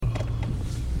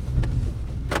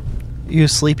You a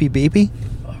sleepy beepy?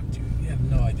 Fuck, dude, you have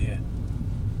no idea.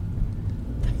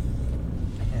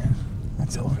 Yeah.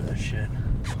 That's Built for this shit.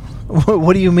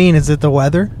 What do you mean? Is it the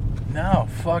weather? No,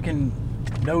 fucking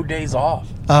no days off.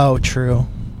 Oh, true.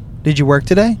 Did you work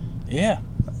today? Yeah.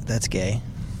 That's gay.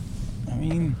 I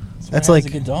mean, That's what like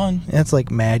has to get done. That's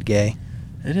like mad gay.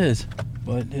 It is,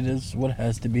 but it is what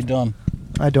has to be done.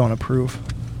 I don't approve.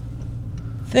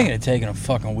 Thinking of taking a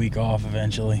fucking week off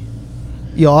eventually,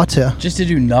 You ought to. just to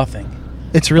do nothing.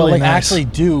 It's really but, like, nice. actually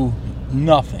do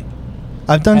nothing.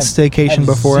 I've done staycation have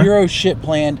before. Zero shit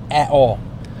planned at all.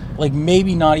 Like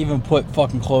maybe not even put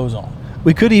fucking clothes on.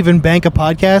 We could even bank a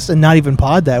podcast and not even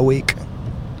pod that week.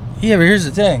 Yeah, but here's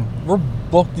the thing: we're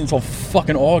booked until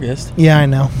fucking August. Yeah, I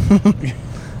know.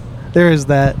 There is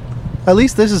that. At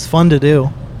least this is fun to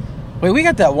do. Wait, we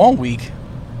got that 1 week.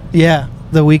 Yeah,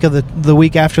 the week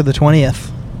after the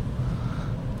 20th.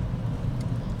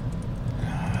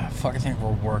 Fuck, I think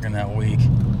we're working that week.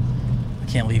 I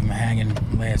can't leave him hanging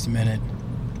last minute.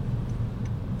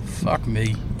 Fuck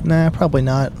me. Nah, probably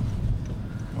not.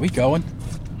 Are we going?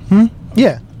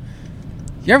 Yeah.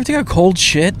 You ever take a cold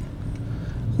shit?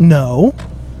 No.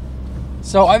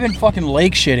 So I've been fucking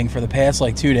lake shitting for the past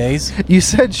like 2 days. You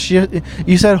said shit.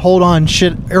 You said hold on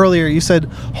shit earlier. You said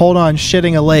hold on,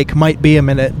 shitting a lake might be a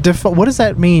minute. What does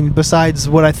that mean besides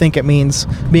what I think it means,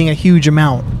 being a huge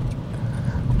amount?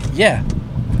 Yeah.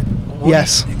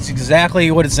 Yes. It's exactly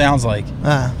what it sounds like.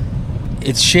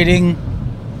 It's shitting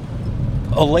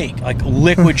a lake, like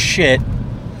liquid shit.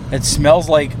 It smells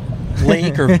like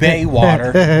lake or bay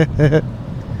water.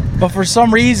 But for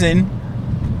some reason,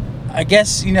 I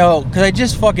guess, you know, because I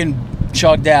just fucking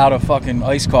chugged out a fucking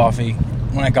iced coffee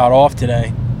when I got off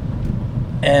today.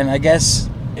 And I guess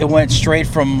it went straight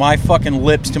from my fucking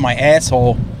lips to my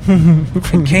asshole.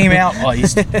 It came out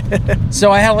iced.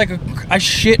 So I had like I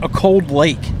shit a cold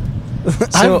lake.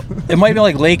 So it might be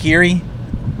like Lake Erie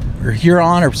or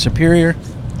Huron or Superior.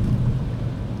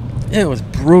 It was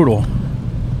brutal.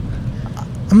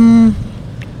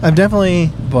 I've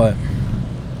definitely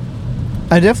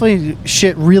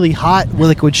shit really hot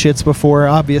liquid shits before,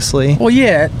 obviously. Well,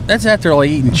 yeah, that's after like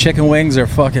eating chicken wings or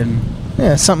fucking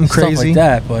something crazy stuff like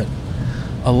that. But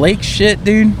a lake shit,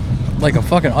 dude, like a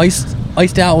fucking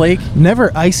iced out lake.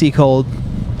 Never icy cold.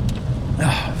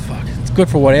 Oh, fuck. It's good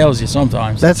for what ails you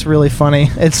sometimes. That's really funny.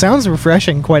 It sounds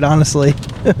refreshing, quite honestly.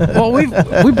 Well, we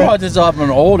brought this up in an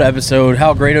old episode.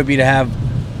 How great it would be to have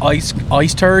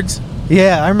ice turds.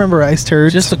 Yeah, I remember ice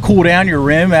turds. Just to cool down your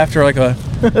rim after like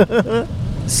a.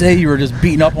 Say you were just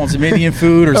beating up on some Indian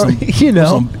food or some,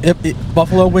 some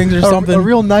buffalo wings or something. A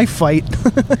real knife fight.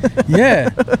 Yeah.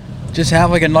 Just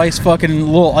have like a nice fucking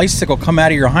little icicle come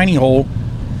out of your hiney hole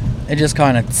and just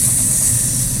kind of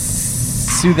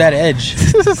soothe that edge.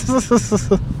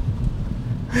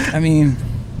 I mean,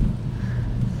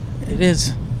 it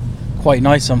is quite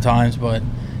nice sometimes, but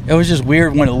it was just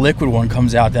weird when a liquid one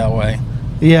comes out that way.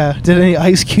 Yeah. Did any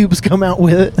ice cubes come out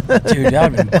with it? Dude,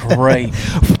 that would have been great.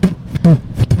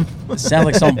 It sounds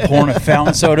like someone pouring a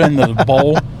fountain soda into the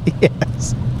bowl.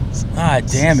 Yes. Ah,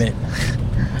 damn it.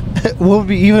 What would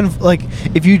be even like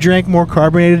if you drank more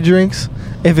carbonated drinks?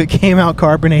 If it came out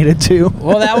carbonated too.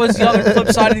 Well, that was the other flip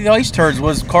side of the ice turds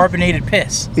was carbonated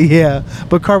piss. Yeah,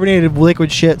 but carbonated liquid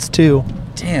shits too.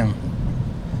 Damn.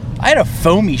 I had a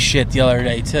foamy shit the other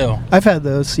day too. I've had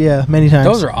those, yeah, many times.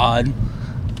 Those are odd. I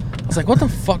was like, what the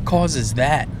fuck causes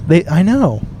that? I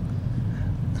know.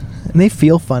 And they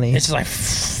feel funny. It's just like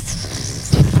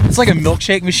it's like a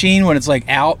milkshake machine when it's like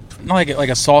out, not like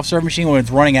a soft serve machine when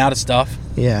it's running out of stuff.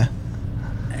 Yeah.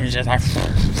 And it's just like.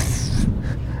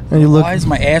 And you look, why is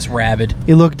my ass rabid?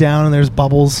 You look down and there's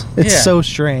bubbles. It's so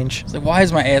strange. It's like, why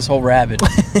is my asshole rabid?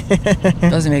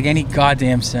 Doesn't make any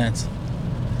goddamn sense.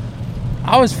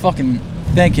 I was fucking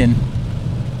thinking,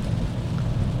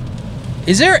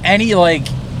 is there any like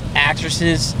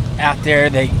actresses out there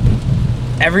that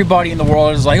everybody in the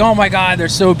world is like, oh my god, they're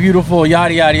so beautiful,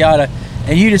 yada yada yada,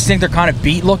 and you just think they're kind of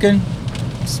beat looking?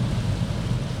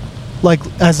 Like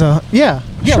yeah,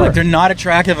 sure. Like they're not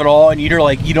attractive at all, and you're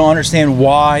like, you don't understand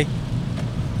why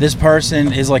this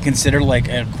person is like considered like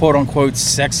a quote unquote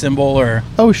sex symbol or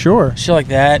sure, shit like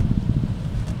that.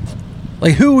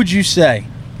 Like, who would you say?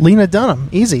 Lena Dunham,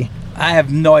 easy. I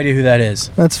have no idea who that is.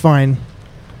 That's fine.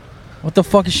 What the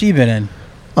fuck has she been in?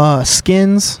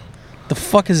 Skins. The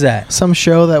fuck is that? Some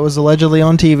show that was allegedly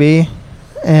on TV,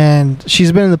 and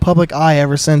she's been in the public eye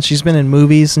ever since. She's been in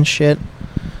movies and shit.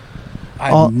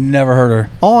 I've never heard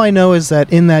her. All I know is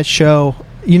that in that show,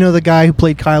 you know the guy who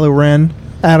played Kylo Ren,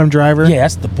 Adam Driver? Yeah,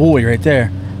 that's the boy right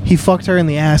there. He fucked her in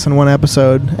the ass in one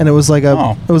episode, and it was like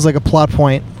a plot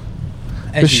point.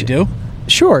 As you do?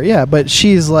 Sure, yeah, but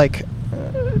she's like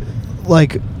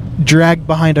like dragged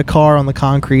behind a car on the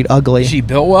concrete, ugly. Is she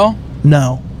built well?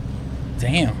 No.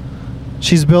 Damn.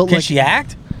 She's built Can like... she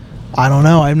act? I don't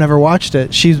know. I've never watched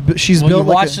it. She's Well, built you like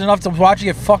watched enough to watch her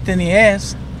get fucked in the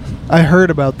ass. I heard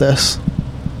about this.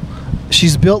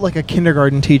 She's built like a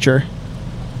kindergarten teacher.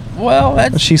 Well,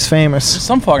 that's... She's famous. There's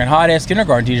some fucking hot-ass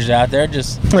kindergarten teachers out there.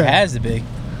 Just Yeah. has to be.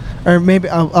 Or maybe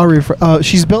I'll refer.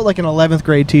 She's built like an 11th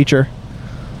grade teacher.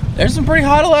 There's some pretty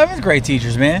hot 11th grade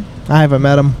teachers, man. I haven't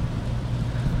met them.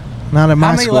 Not in my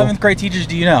How many school. 11th grade teachers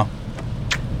do you know?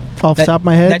 Off the top of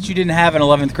my head? That you didn't have in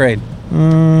 11th grade?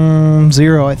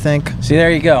 0, I think. See,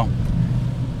 there you go.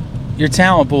 Your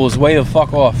talent pool is way the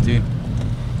fuck off, dude.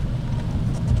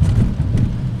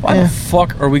 Why Yeah. the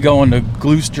fuck are we going to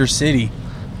Gloucester City?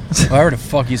 Whatever the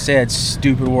fuck you say that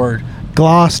stupid word.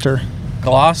 Gloucester.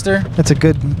 Gloucester? That's a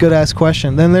good ass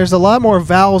question. Then there's a lot more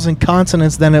vowels and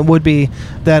consonants than it would be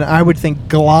that I would think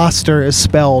Gloucester is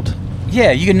spelled.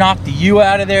 Yeah, you can knock the U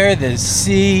out of there, the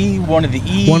C, one of the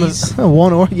E's.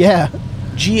 One or yeah.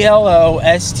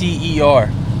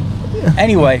 Gloster.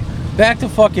 Anyway, back to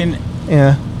fucking...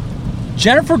 Yeah.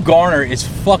 Jennifer Garner is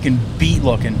fucking beat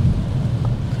looking.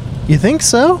 You think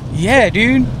so? Yeah,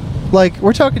 dude. Like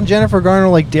we're talking Jennifer Garner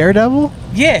like Daredevil?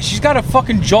 Yeah, she's got a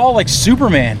fucking jaw like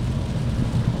Superman.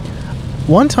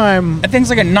 One time That thing's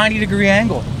like a 90-degree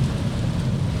angle.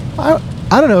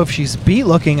 I don't know if she's beat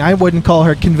looking. I wouldn't call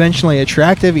her conventionally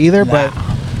attractive either, Nah.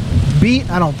 but beat,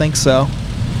 I don't think so.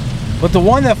 But the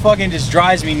one that fucking just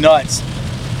drives me nuts,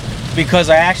 because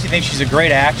I actually think she's a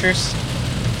great actress,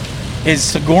 is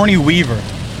Sigourney Weaver.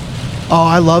 Oh,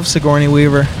 I love Sigourney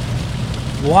Weaver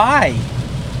Why?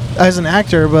 as an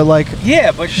actor, but like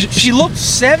Yeah, but she looked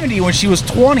 70 when she was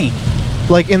 20.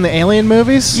 in the Alien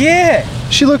movies, Yeah.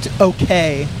 she looked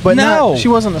okay, but No. she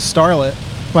wasn't a starlet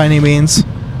by any means.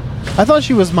 I thought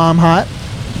she was mom hot.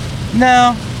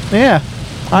 No, Yeah,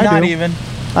 I not do. even.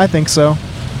 I think so.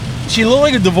 She looked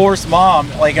like a divorced mom,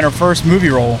 like in her first movie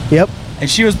role. Yep. And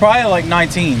she was probably like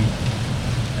 19.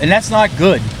 And that's not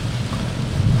good.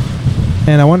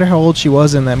 And I wonder how old she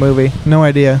was in that movie. No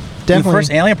idea. The Definitely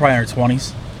first Alien probably in her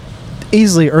 20s.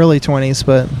 easily early 20s,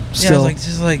 but Yeah, I still. was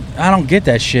just like, I don't get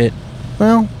that shit.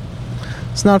 Well,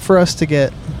 it's not for us to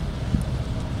get.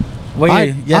 Well,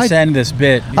 I- yes, end this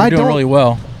bit. You're I doing don't- really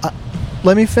well.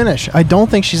 Let me finish. I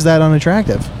don't think she's that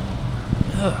unattractive.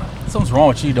 Something's wrong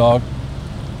with you, dog.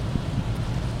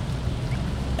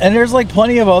 And there's like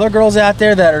plenty of other girls out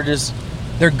there that are just,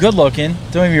 they're good looking,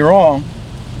 don't get me wrong,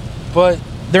 but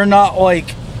they're not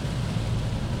like,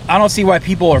 I don't see why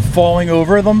people are falling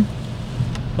over them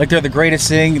like they're the greatest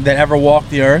thing that ever walked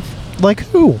the earth. Like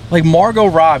who? Like Margot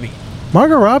Robbie.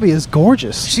 Margot Robbie is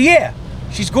gorgeous.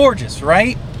 She's gorgeous,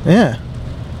 right? Yeah.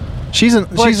 She's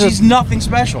She's nothing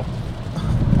special.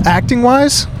 acting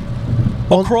wise.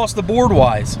 Well, Across the board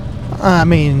wise. I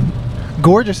mean,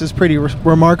 gorgeous is pretty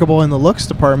remarkable in the looks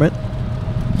department.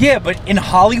 Yeah, but in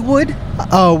Hollywood,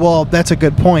 Oh well, that's a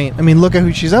good point. I mean, look at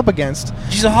who she's up against.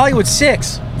 she's a Hollywood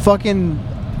 6. Fucking,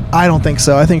 I don't think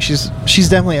so. I think she's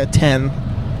definitely a 10.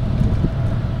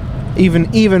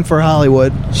 Even for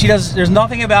Hollywood, There's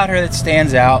nothing about her that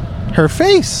stands out. her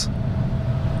face.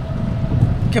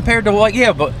 Compared to what?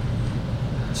 Yeah, but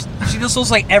she just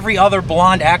looks like every other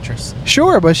blonde actress.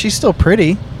 Sure, but she's still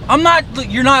pretty.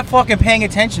 You're not fucking paying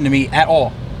attention to me at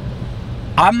all.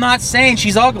 I'm not saying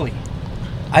she's ugly.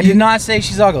 I did not say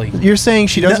she's ugly. You're saying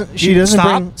she doesn't. She doesn't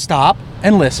bring. Stop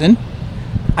and listen.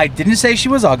 I didn't say she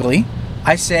was ugly.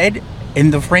 I said,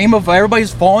 in the frame of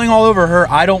everybody's falling all over her,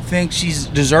 I don't think she's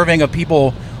deserving of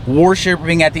people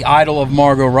worshiping at the idol of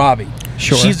Margot Robbie.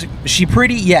 Sure. She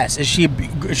pretty? Yes. Is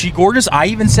she gorgeous? I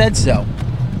even said so.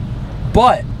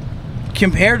 But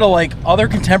compared to like other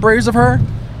contemporaries of her,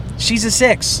 she's a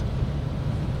 6.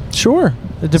 Sure,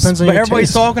 it depends on But your everybody's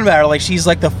taste. talking about her like she's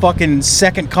like the fucking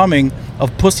second coming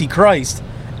of Pussy Christ,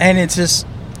 and it's just,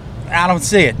 I don't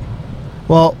see it.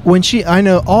 Well,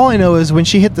 all I know is when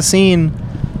she hit the scene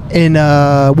in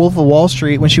Wolf of Wall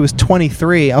Street when she was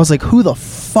 23, I was like, who the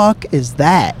fuck is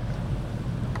that?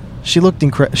 She looked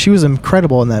she was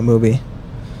incredible in that movie.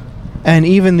 And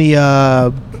even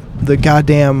the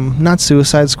goddamn, not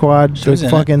Suicide Squad, She was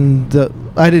in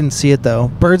I didn't see it though.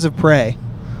 Birds of Prey.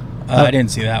 I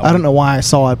didn't see that one. I don't know why I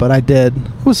saw it, but I did.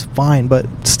 It was fine, but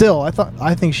still,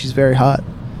 I think she's very hot.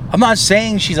 I'm not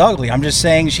saying she's ugly. I'm just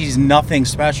saying she's nothing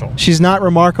special. She's not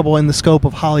remarkable in the scope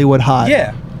of Hollywood hot.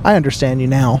 Yeah. I understand you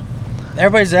now.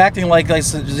 Everybody's acting like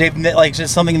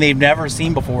just something they've never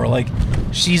seen before. Like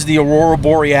she's the Aurora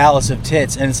Borealis of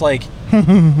tits, and it's like,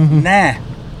 nah,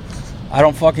 I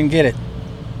don't fucking get it.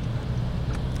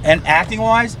 And acting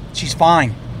wise, she's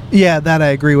fine. Yeah, that I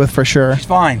agree with for sure. She's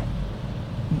fine.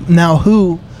 Now,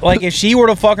 who Like, if she were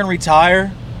to fucking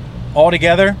retire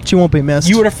altogether, She won't be missed.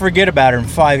 you would have forget about her in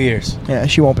 5 years. Yeah,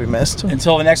 she won't be missed.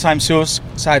 Until the next time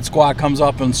Suicide Squad comes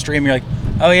up on stream, you're like,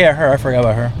 oh yeah, her. I forgot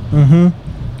about her.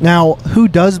 Mm-hmm. Now, who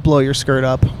does blow your skirt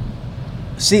up?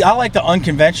 See, I like the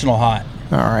unconventional hot.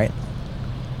 All right.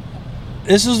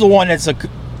 This is the one that's like,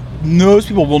 most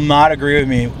people will not agree with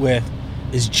me with,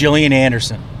 is Gillian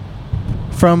Anderson.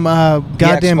 From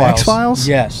goddamn X-Files?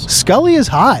 Yes. Scully is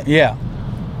hot. Yeah.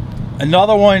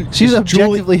 Another one. She's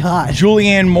objectively hot.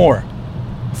 Julianne Moore.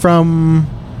 From...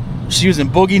 She was in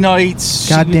Boogie Nights.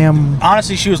 Goddamn...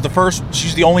 Honestly, she was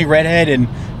the only redhead in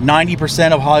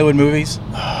 90% of Hollywood movies.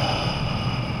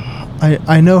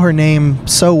 I know her name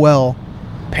so well.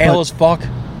 Pale as fuck.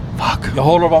 Fuck. You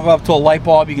hold her up to a light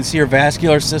bulb, you can see her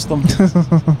vascular system.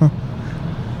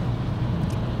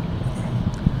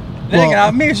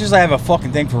 Maybe it's just I have a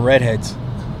fucking thing for redheads.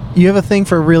 You have a thing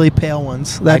for really pale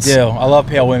ones. I do. I love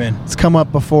pale women. It's come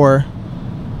up before.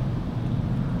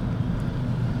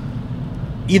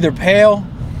 Either pale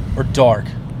or dark.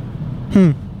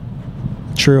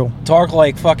 True. Dark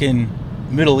like fucking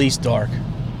Middle East dark.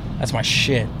 That's my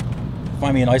shit.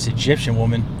 Find me a nice Egyptian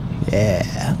woman.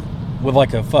 Yeah. With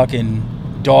like a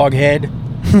fucking dog head.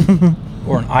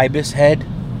 Or an ibis head.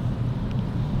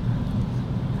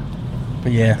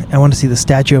 But yeah. I want to see the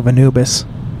statue of Anubis.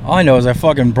 All I know is I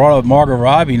fucking brought up Margot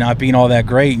Robbie not being all that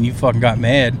great and you fucking got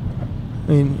mad.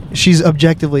 I mean, she's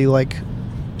objectively like...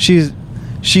 She's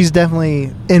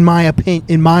definitely, in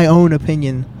my own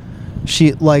opinion,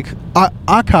 she, like,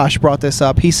 Akash brought this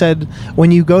up. He said,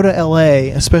 when you go to LA,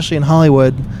 especially in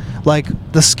Hollywood, like,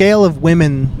 the scale of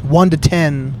women, 1 to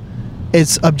 10,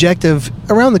 it's objective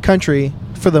around the country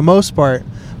for the most part.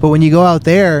 But when you go out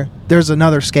there, there's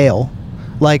another scale.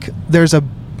 Like, there's 1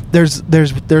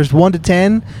 to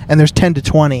 10, and there's 10 to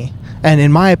 20. And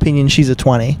in my opinion, she's a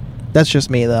 20. That's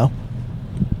just me, though.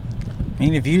 I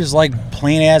mean, if you just like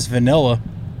plain-ass vanilla...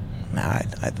 Nah,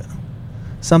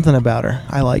 something about her.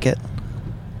 I like it.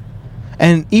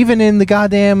 And even in the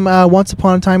goddamn Once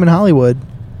Upon a Time in Hollywood...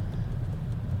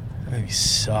 That movie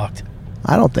sucked.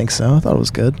 I don't think so. I thought it was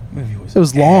good. It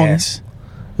was long. It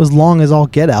was long as all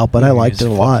get out, but I liked it a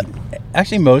lot.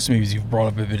 Actually, most movies you've brought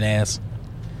up have been ass.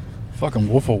 Fucking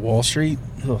Wolf of Wall Street.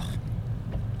 Ugh.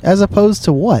 As opposed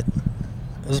to what?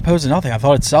 As opposed to nothing. I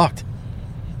thought it sucked.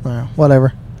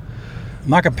 Whatever. I'm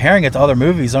not comparing it to other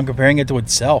movies. I'm comparing it to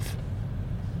itself.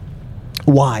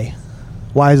 Why?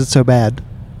 Why is it so bad?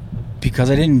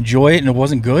 Because I didn't enjoy it and it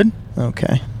wasn't good.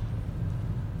 Okay.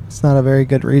 It's not a very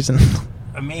good reason.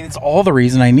 I mean, it's all the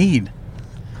reason I need.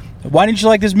 Why didn't you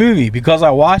like this movie? Because I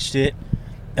watched it,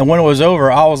 and when it was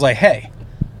over, I was like, hey,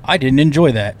 I didn't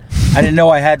enjoy that. I didn't know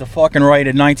I had to fucking write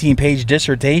a 19-page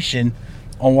dissertation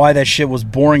on why that shit was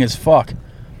boring as fuck.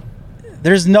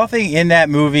 There's nothing in that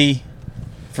movie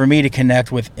for me to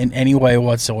connect with in any way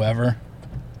whatsoever.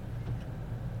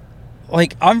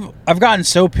 Like, I've gotten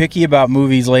so picky about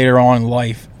movies later on in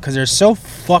life because there's so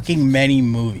fucking many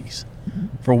movies,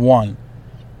 for one,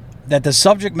 that the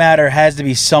subject matter has to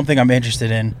be something I'm interested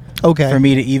in for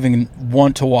me to even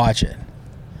want to watch it.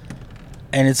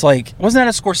 And it's like, wasn't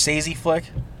that a Scorsese flick?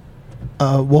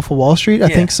 Wolf of Wall Street? I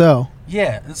think so.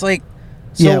 Yeah, it's like,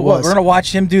 so what? We're going to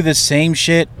watch him do the same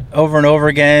shit over and over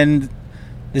again,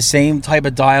 the same type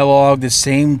of dialogue, the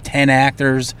same 10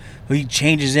 actors who he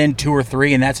changes in 2 or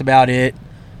 3, and that's about it.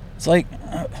 It's like,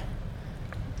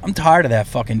 I'm tired of that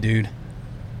fucking dude.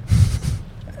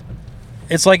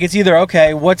 It's like, it's either,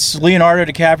 okay, what's Leonardo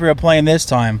DiCaprio playing this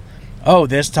time? Oh,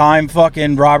 this time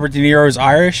fucking Robert De Niro's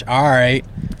Irish? Alright.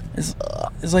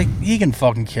 It's like, he can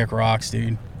fucking kick rocks,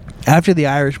 dude. After The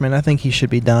Irishman, I think he should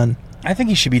be done. I think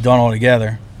he should be done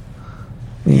altogether.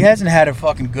 He hasn't had a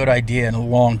fucking good idea in a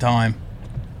long time.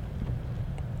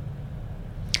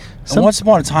 And Once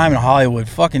Upon a Time in Hollywood,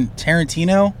 fucking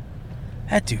Tarantino,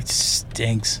 that dude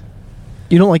stinks.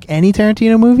 You don't like any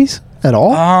Tarantino movies at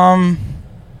all? I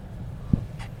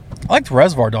liked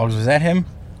Reservoir Dogs. Was that him?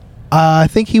 I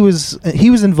think he was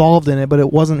involved in it, but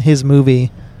it wasn't his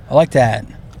movie. I like that.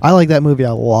 I like that movie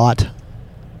a lot.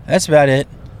 That's about it.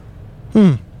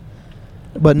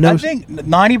 But no, I think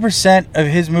 90% of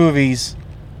his movies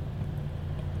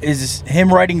is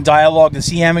him writing dialogue to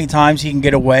see how many times he can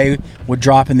get away with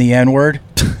dropping the N-word.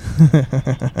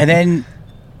 And then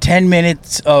 10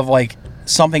 minutes of like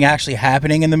something actually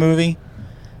happening in the movie.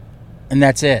 And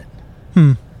that's it.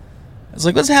 It's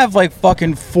like, let's have like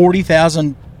fucking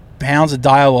 40,000 pounds of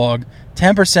dialogue,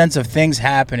 10% of things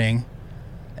happening,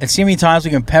 and see how many times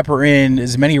we can pepper in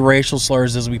as many racial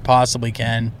slurs as we possibly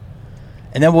can.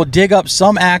 And then we'll dig up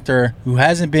some actor who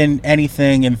hasn't been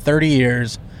anything in 30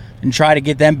 years and try to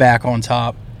get them back on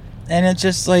top. And it's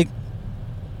just like,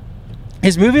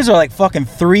 His movies are like fucking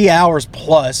 3 hours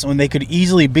plus when they could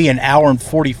easily be an hour and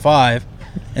 45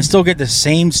 and still get the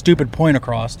same stupid point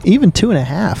across. Even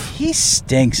 2.5. He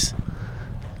stinks.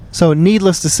 So,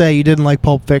 needless to say, you didn't like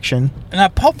Pulp Fiction. And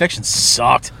that Pulp Fiction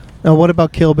sucked. Now, what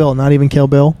about Kill Bill? Not even Kill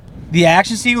Bill? The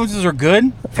action sequences are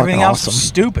good. Everything else awesome. is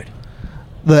stupid.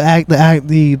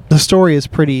 The story is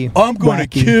pretty I'm going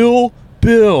wacky. to kill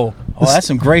Bill. Oh, that's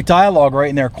some great dialogue right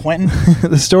in there, Quentin.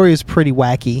 The story is pretty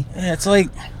wacky. Yeah, it's like...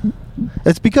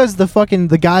 It's because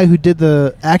the guy who did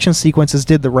the action sequences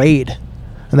did The Raid.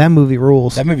 And that movie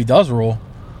rules. That movie does rule.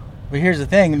 But here's the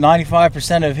thing.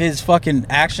 95% of his fucking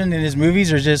action in his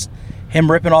movies are just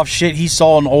him ripping off shit he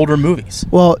saw in older movies.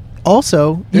 Well,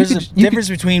 also... There's a difference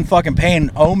between fucking paying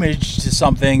homage to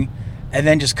something and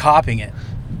then just copying it.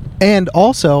 And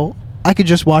also, I could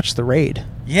just watch The Raid.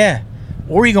 Yeah.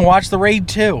 Or you can watch The Raid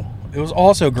 2. It was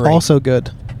also great. Also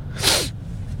good.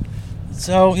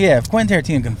 So, yeah, if Quentin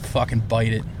Tarantino can fucking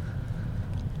bite it.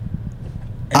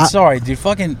 And sorry, dude,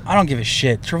 fucking... I don't give a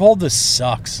shit. Travolta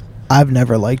sucks. I've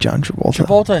never liked John Travolta.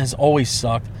 Travolta has always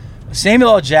sucked.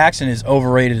 Samuel L. Jackson is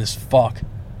overrated as fuck.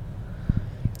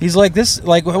 He's like this...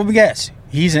 Like, what would we guess?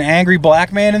 He's an angry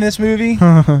black man in this movie?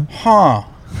 Huh.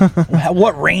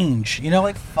 What range? You know,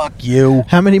 like, fuck you.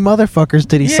 How many motherfuckers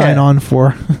did he sign on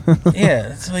for?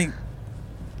 Yeah, it's like...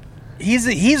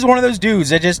 He's one of those dudes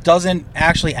that just doesn't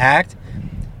actually act.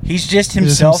 He's just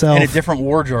himself in a different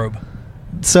wardrobe.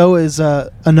 So is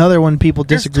another one people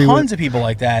disagree with. There's tons of people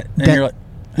like that. And you're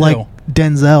like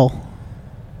Denzel.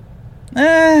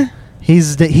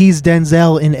 He's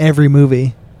Denzel in every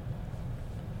movie.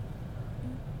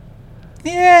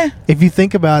 Yeah. If you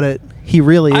think about it, he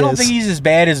really is. I don't think he's as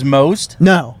bad as most.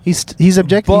 No, he's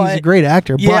objectively he's a great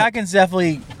actor. Yeah, but I can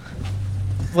definitely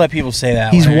let people say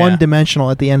that. He's one-dimensional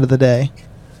at the end of the day.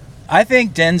 I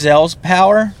think Denzel's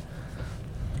power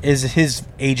is his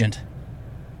agent.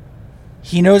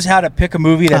 He knows how to pick a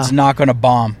movie that's not going to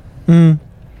bomb.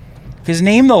 Because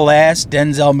name the last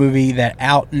Denzel movie that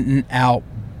out and out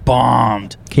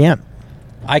bombed. Can't.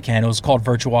 I can. It was called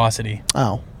Virtuosity.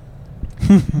 Oh.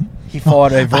 He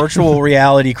fought a virtual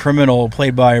reality criminal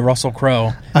played by Russell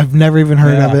Crowe. I've never even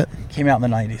heard of it. Came out in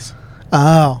the 90s.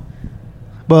 Oh.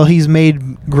 Well, he's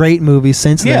made great movies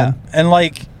since then. Yeah, and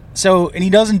and he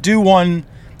doesn't do one...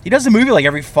 He does a movie like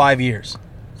every 5 years.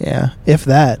 Yeah, if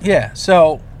that. Yeah,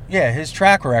 so, yeah, his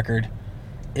track record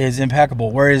is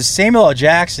impeccable. Whereas Samuel L.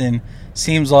 Jackson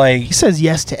seems like... He says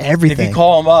yes to everything. If you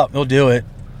call him up, he'll do it.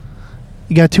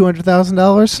 You got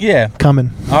 $200,000? Yeah.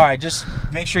 Coming. All right, just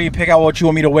make sure you pick out what you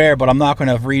want me to wear, but I'm not going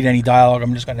to read any dialogue.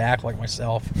 I'm just going to act like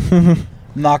myself. I'm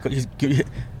not.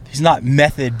 He's not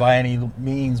method by any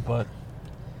means, but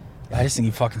I just think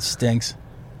he fucking stinks.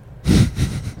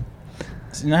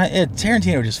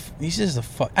 Tarantino he's just a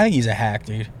fuck. I think he's a hack,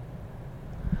 dude.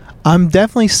 I'm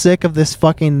definitely sick of this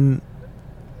fucking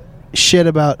shit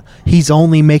about he's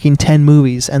only making 10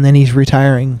 movies and then he's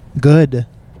retiring. Good.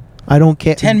 I don't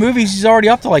care. 10 movies, he's already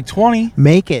up to like 20.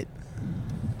 Make it.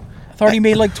 I thought he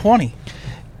made like 20.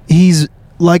 He's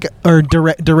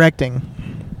directing.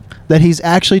 That he's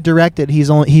actually directed. He's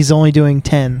only doing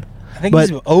 10. I think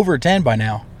he's over 10 by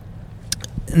now.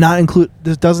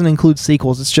 This doesn't include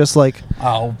sequels. It's just like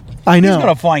I know. He's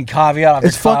gonna find caveat.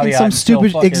 It's fucking some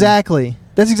stupid. Exactly.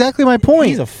 That's exactly my point.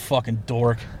 He's a fucking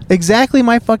dork. Exactly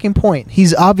my fucking point.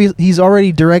 He's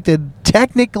already directed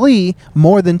technically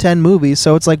more than 10 movies,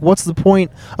 so it's like, what's the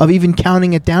point of even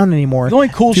counting it down anymore? The only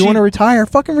cool if you want to retire,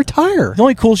 fucking retire. The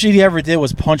only cool shit he ever did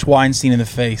was punch Weinstein in the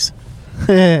face.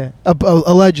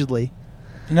 Allegedly.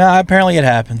 No, apparently it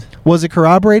happened. Was it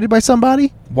corroborated by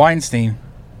somebody? Weinstein.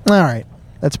 All right,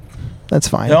 that's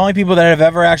fine. The only people that have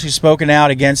ever actually spoken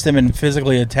out against him and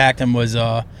physically attacked him was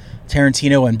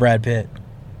Tarantino and Brad Pitt.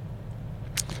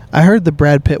 I heard the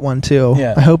Brad Pitt one too.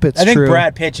 Yeah. I hope it's true. I think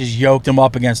Brad Pitt just yoked him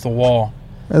up against the wall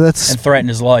and threatened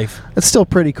his life. That's still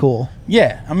pretty cool.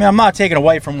 Yeah, I mean, I'm not taking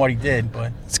away from what he did,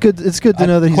 but it's good. It's good to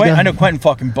know that I know Quentin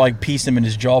fucking pieced him in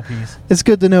his jaw piece. It's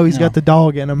good to know he's got the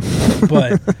dog in him.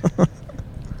 But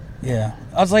yeah,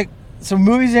 I was like, so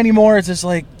movies anymore? It's just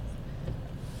like,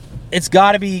 it's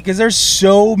got to be, because there's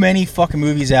so many fucking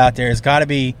movies out there. It's got to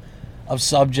be a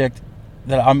subject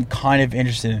that I'm kind of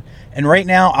interested in. And right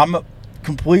now, I'm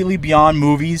completely beyond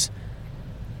movies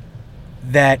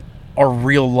that are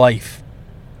real life.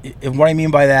 And what I mean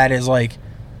by that is like,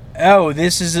 oh,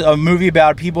 this is a movie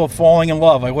about people falling in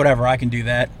love. Like, whatever, I can do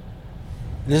that.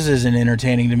 This isn't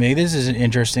entertaining to me. This isn't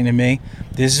interesting to me.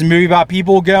 This is a movie about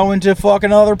people going to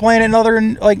fucking another planet,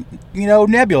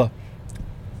 nebula.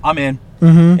 I'm in.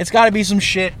 Mm-hmm. It's got to be some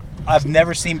shit I've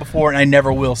never seen before and I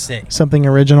never will see. Something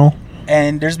original.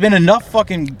 And there's been enough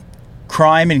fucking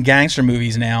crime and gangster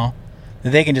movies now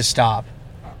that they can just stop.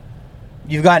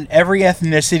 You've gotten every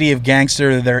ethnicity of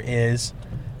gangster there is,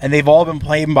 and they've all been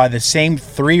played by the same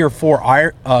 3 or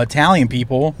 4 Italian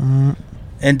people,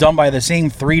 and done by the same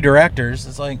 3 directors.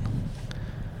 It's like,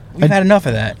 we've had enough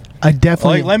of that. I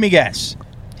definitely... Let me guess.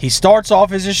 He starts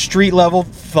off as a street-level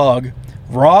thug,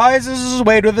 rises his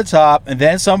way to the top, and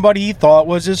then somebody he thought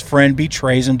was his friend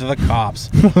betrays him to the cops.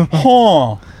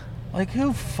 Huh. Like,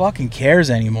 who fucking cares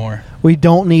anymore? We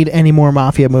don't need any more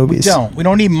mafia movies. We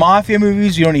don't need mafia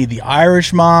movies. You don't need the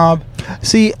Irish Mob.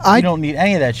 See, you don't need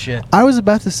any of that shit. I was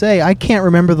about to say, I can't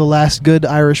remember the last good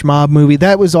Irish Mob movie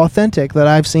that was authentic that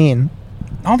I've seen.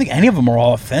 I don't think any of them are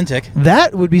all authentic.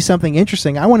 That would be something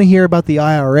interesting. I want to hear about the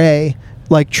IRA,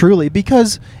 like, truly,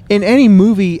 because in any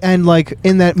movie, and like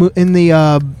in that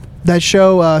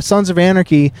show Sons of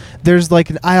Anarchy, there's like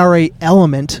an IRA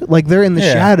element, like they're in the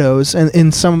shadows, and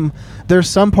there's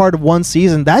some part of one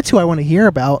season. That's who I want to hear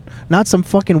about, not some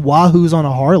fucking wahoos on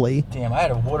a Harley. Damn, I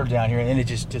had a water down here and then it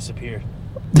just disappeared.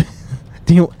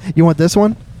 Do you want this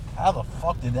one? How the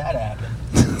fuck did that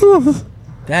happen?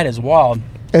 That is wild.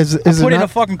 I put in a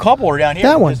fucking couple down here.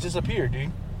 That one just disappeared,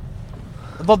 dude.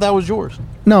 I thought that was yours.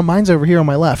 No, mine's over here on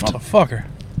my left. Motherfucker.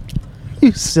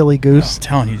 You silly goose. I'm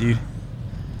telling you, dude.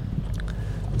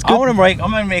 I'm gonna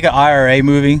make an IRA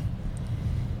movie,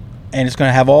 and it's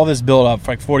gonna have all this build up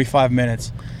for like 45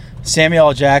 minutes. Samuel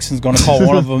L. Jackson's gonna call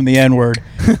one of them the N-word,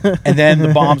 and then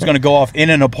the bomb's gonna go off in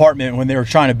an apartment when they were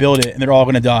trying to build it, and they're all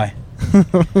gonna die.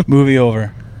 Movie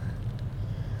over.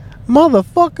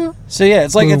 Motherfucker. So yeah,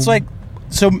 it's like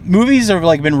so movies have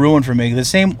like been ruined for me. The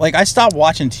same, like, I stopped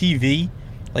watching TV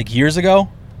like years ago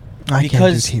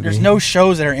because there's no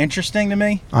shows that are interesting to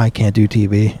me. I can't do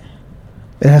TV.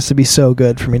 It has to be so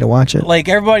good for me to watch it. Like,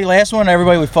 everybody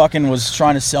was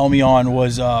trying to sell me on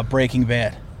was Breaking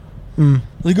Bad.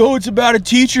 Like, oh, it's about a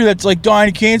teacher that's like dying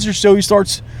of cancer, so he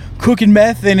starts cooking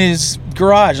meth in his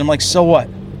garage. I'm like, so what?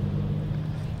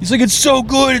 He's like, it's so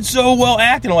good, it's so well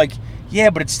acted. I'm like, yeah,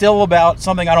 but it's still about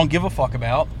something I don't give a fuck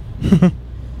about.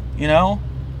 You know?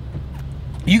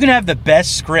 You can have the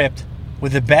best script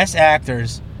with the best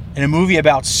actors in a movie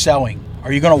about sewing.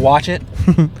 Are you going to watch it?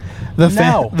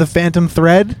 The Phantom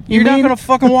Thread? You're not going to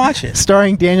fucking watch it.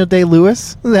 Starring Daniel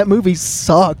Day-Lewis? That movie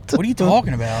sucked. What are you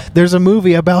talking about? There's a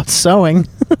movie about sewing.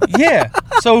 Yeah.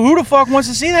 So who the fuck wants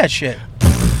to see that shit?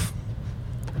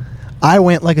 I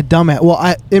went like a dumbass.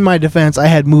 Well, in my defense, I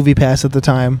had Movie Pass at the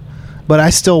time. But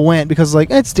I still went because, like,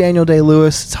 it's Daniel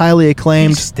Day-Lewis. It's highly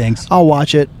acclaimed. He stinks. I'll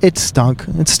watch it. It stunk.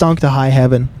 It stunk to high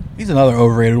heaven. He's another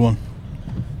overrated one.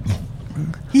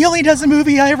 He only does a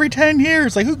movie every 10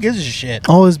 years. Like, who gives a shit?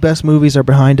 All his best movies are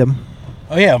behind him.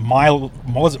 Oh, yeah.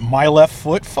 Was it My Left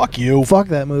Foot? Fuck you. Fuck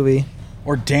that movie.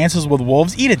 Or Dances with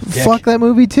Wolves? Eat a dick. Fuck that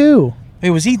movie, too. Wait,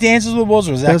 was he Dances with Wolves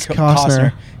or was that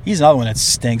Costner? He's another one that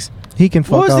stinks. He can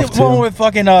fuck off, too. What was the one with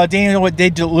fucking Daniel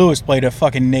Day-Lewis played a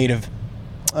fucking native?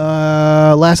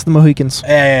 Last of the Mohicans.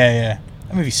 Yeah.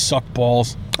 That movie sucked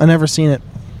balls. I never seen it.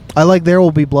 I like There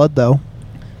Will Be Blood, though.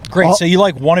 Great. So you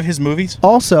like one of his movies?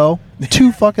 Also,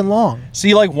 too fucking long. So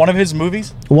you like one of his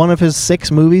movies? One of his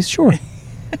 6 movies? Sure.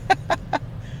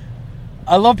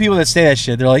 I love people that say that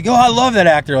shit. They're like, oh, I love that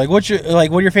actor. Like, what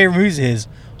are your favorite movies of his?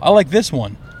 I like this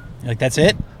one. You're like, that's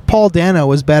it? Paul Dano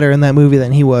was better in that movie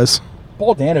than he was.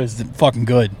 Paul Dano is fucking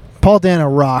good. Paul Dano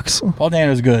rocks. Paul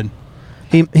Dano's good.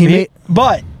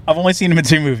 But I've only seen him in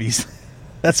 2 movies.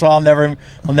 That's why I'll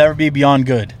never be beyond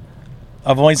good.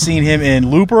 I've only seen him in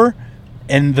Looper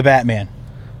and The Batman.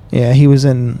 Yeah, he was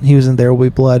in There Will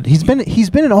Be Blood. He's been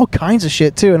in all kinds of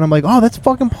shit too, and I'm like, oh, that's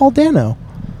fucking Paul Dano.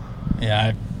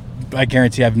 Yeah, I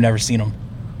guarantee I've never seen him.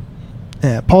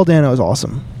 Yeah, Paul Dano is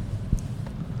awesome.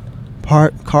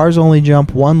 Cars only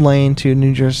jump 1 lane to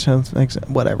New Jersey,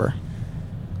 whatever.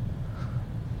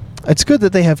 It's good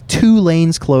that they have 2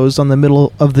 lanes closed on the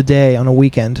middle of the day on a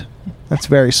weekend. That's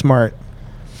very smart.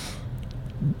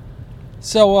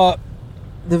 So,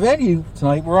 the venue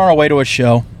tonight, we're on our way to a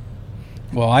show.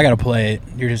 Well, I got to play it.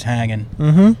 You're just hanging.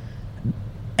 Mm-hmm.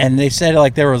 And they said,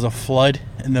 like, there was a flood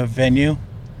in the venue.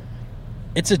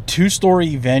 It's a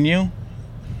 2-story venue,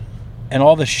 and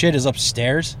all the shit is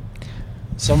upstairs.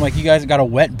 So I'm like, you guys got a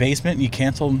wet basement and you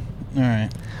canceled? All right.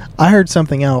 I heard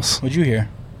something else. What'd you hear?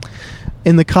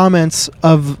 In the comments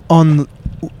on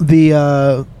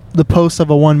the post of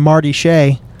a one Marty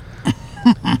Shea,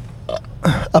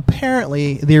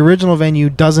 apparently the original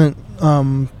venue doesn't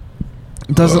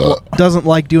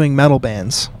like doing metal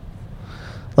bands.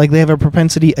 Like, they have a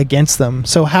propensity against them.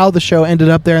 So how the show ended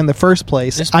up there in the first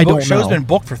place, I don't know. This show's been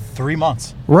booked for 3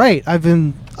 months. Right. I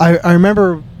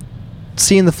remember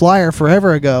seeing the flyer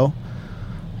forever ago.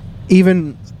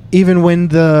 Even when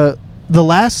the The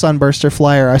last Sunburster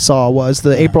flyer I saw was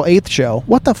the April 8th show.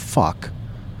 What the fuck?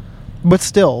 But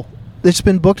still, it's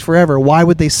been booked forever. Why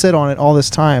would they sit on it all this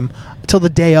time till the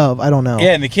day of? I don't know.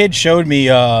 Yeah, and the kid showed me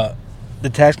the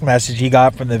text message he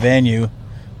got from the venue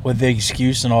with the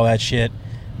excuse and all that shit,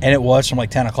 and it was from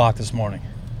like 10 o'clock this morning.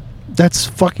 That's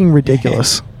fucking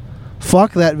ridiculous.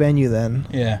 Fuck that venue then.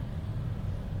 Yeah.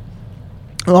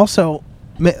 And also,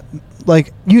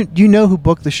 like, you know who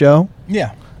booked the show?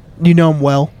 Yeah. You know him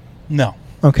well? No.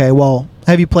 Okay, well,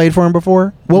 have you played for him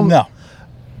before? Well, no.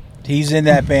 He's in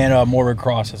that band, Morbid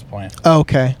Cross is playing.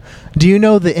 Okay. Do you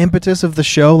know the impetus of the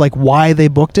show, like why they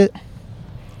booked it?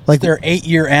 Like it's their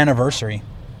 8-year anniversary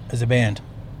as a band.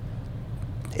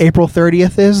 April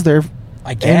 30th is their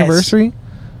anniversary?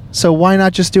 So why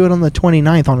not just do it on the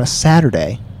 29th on a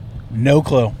Saturday? No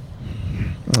clue.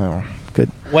 Oh, good.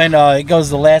 When it goes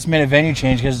the last minute venue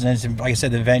change, because like I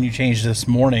said, the venue changed this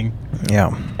morning.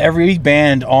 Yeah. Every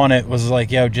band on it was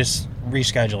like, yo, just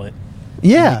reschedule it.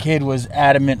 Yeah. And the kid was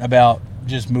adamant about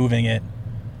just moving it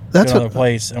to another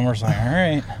place. And we're just like, all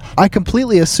right. I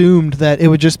completely assumed that it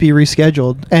would just be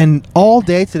rescheduled. And all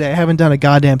day today, I haven't done a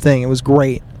goddamn thing. It was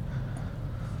great.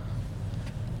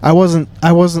 I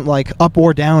wasn't like up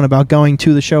or down about going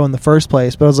to the show in the first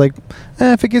place, but I was like,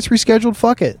 if it gets rescheduled,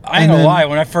 fuck it. I ain't gonna lie.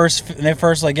 When they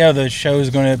first like, yo, the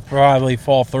show's gonna probably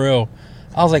fall through,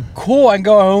 I was like, cool. I can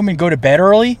go home and go to bed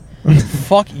early.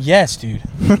 Fuck yes, dude.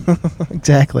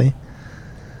 Exactly.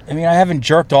 I mean, I haven't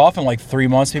jerked off in like 3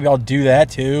 months. Maybe I'll do that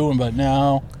too, but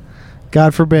no.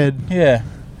 God forbid. Yeah.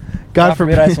 God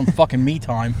forbid I have some fucking me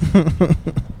time.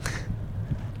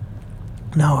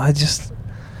 No, I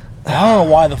don't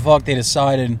know why the fuck they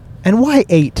decided. And why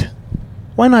 8?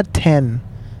 Why not 10?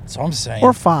 That's what I'm saying.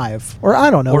 Or 5? Or I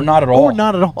don't know. Or not at all. Or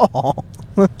not at all.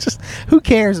 Just who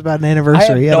cares about an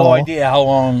anniversary at all? I have no idea how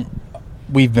long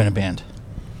we've been a band.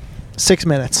 6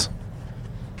 minutes.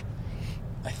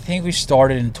 I think we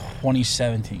started in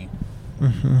 2017.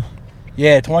 Mm-hmm.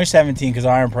 Yeah, 2017, because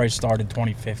Iron Price started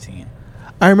 2015.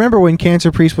 I remember when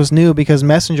Cancer Priest was new because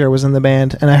Messenger was in the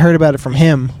band, and I heard about it from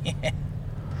him.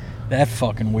 That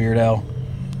fucking weirdo.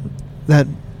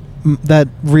 That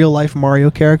real life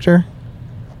Mario character.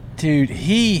 Dude,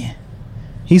 he's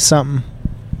something.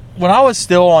 When I was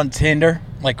still on Tinder,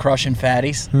 like crushing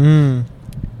fatties,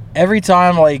 every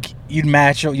time like you'd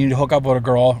hook up with a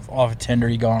girl off of Tinder,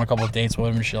 you go on a couple of dates with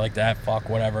them and shit like that. Fuck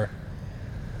whatever.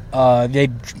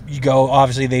 They'd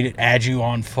add you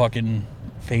on fucking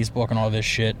Facebook and all this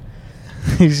shit.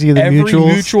 You see the Every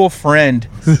mutuals? mutual friend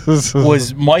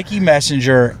was Mikey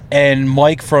Messenger and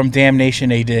Mike from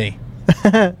Damnation AD.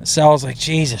 So I was like,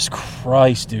 Jesus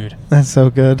Christ, dude. That's so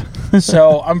good.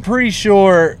 So I'm pretty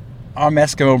sure I'm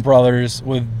Eskimo brothers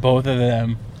with both of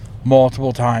them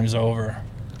multiple times over.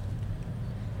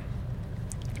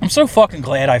 I'm so fucking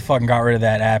glad I fucking got rid of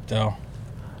that app, though.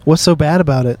 What's so bad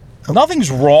about it? Nothing's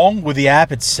wrong with the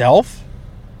app itself.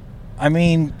 I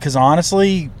mean, because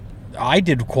honestly, I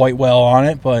did quite well on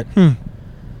it, but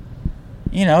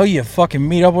you know, you fucking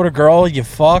meet up with a girl, you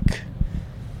fuck,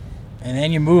 and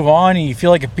then you move on and you feel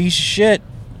like a piece of shit.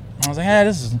 I was like,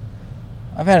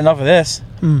 I've had enough of this.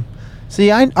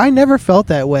 See, I never felt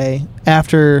that way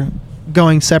after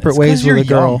going separate ways with a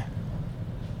girl. Young.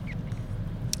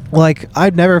 Like,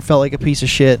 I've never felt like a piece of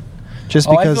shit just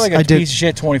because I feel like a piece of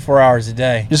shit 24 hours a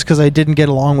day. Just because I didn't get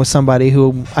along with somebody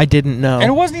who I didn't know. And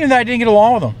it wasn't even that I didn't get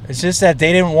along with them. It's just that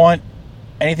they didn't want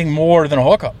anything more than a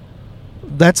hookup.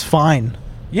 That's fine.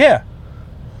 Yeah.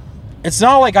 It's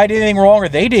not like I did anything wrong or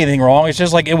they did anything wrong. It's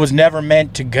just like it was never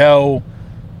meant to go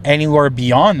anywhere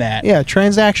beyond that. Yeah,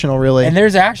 transactional, really. And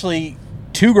there's actually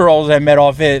 2 girls I met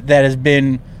off it that has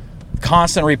been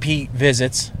constant repeat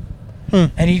visits.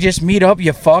 And you just meet up,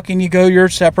 you fuck, and you go your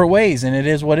separate ways, and it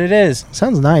is what it is.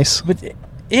 Sounds nice. But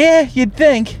yeah, you'd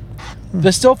think.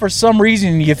 But still, for some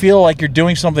reason, you feel like you're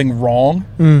doing something wrong.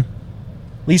 At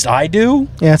least I do.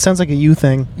 Yeah, it sounds like a you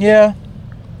thing. Yeah.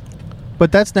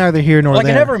 But that's neither here nor there.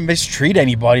 Like, I never mistreat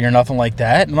anybody or nothing like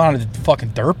that. I'm not a fucking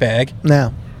dirtbag.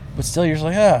 No. But still, you're just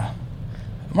like, I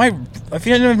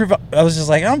was just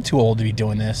like, I'm too old to be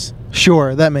doing this.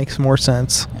 Sure, that makes more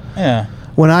sense. Yeah.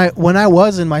 When I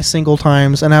was in my single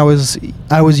times and I was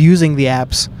using the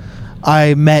apps,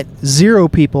 I met 0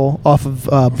 people off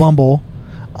of Bumble.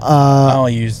 I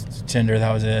only used Tinder.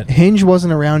 That was it. Hinge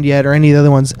wasn't around yet, or any of the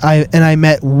other ones. I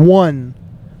met 1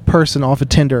 person off of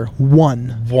Tinder.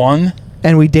 1.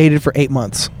 And we dated for 8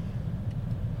 months.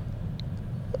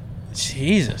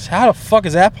 Jesus, how the fuck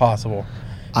is that possible?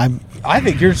 I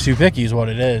think you're too picky, is what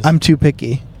it is. I'm too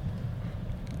picky.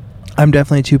 I'm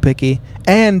definitely too picky,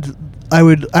 and I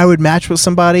would match with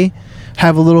somebody,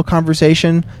 have a little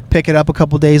conversation, pick it up a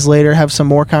couple days later, have some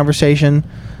more conversation,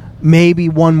 maybe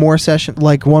one more session,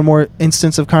 like one more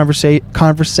instance of conversing.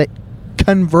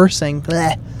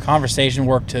 Bleh. Conversation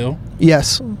work too.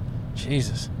 Yes.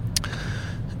 Jesus.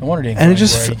 No wonder he And it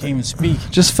just can't even speak.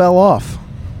 Just fell off.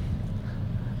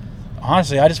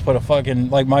 Honestly, I just put a fucking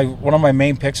like one of my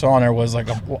main picks on there was like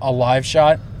a live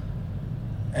shot,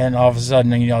 and all of a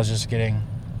sudden, I was just getting.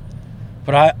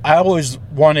 But I always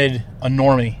wanted a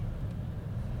normie.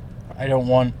 I don't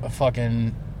want a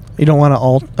fucking. You don't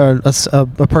want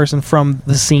a person from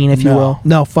the scene, if you will.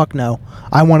 No, fuck no.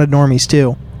 I wanted normies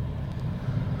too.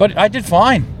 But I did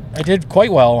fine. I did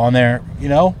quite well on there,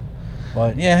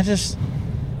 But yeah, just.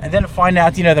 And then to find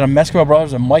out, that I'm Eskimo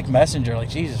Brothers and Mike Messenger, like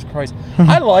Jesus Christ.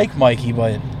 I like Mikey,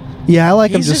 but yeah, I like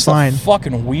him just fine. A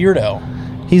fucking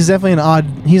weirdo. He's definitely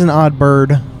he's an odd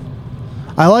bird.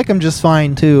 I like him just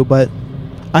fine too, but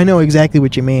I know exactly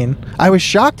what you mean. I was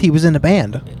shocked he was in the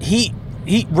band.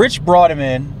 Rich brought him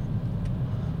in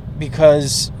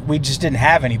because we just didn't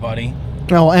have anybody.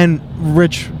 No, and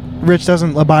Rich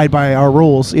doesn't abide by our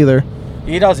rules either.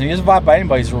 He doesn't. He doesn't abide by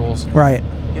anybody's rules. Right.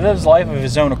 He lives life of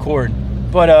his own accord.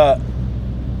 But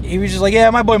he was just like, yeah,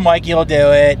 my boy Mikey will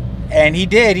do it. And he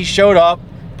did. He showed up,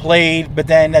 played, but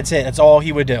then that's it. That's all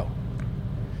he would do.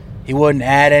 He wouldn't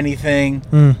add anything.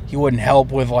 He wouldn't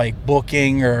help with, like,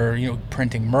 booking or,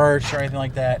 printing merch or anything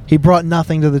like that. He brought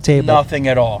nothing to the table. Nothing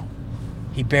at all.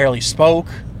 He barely spoke.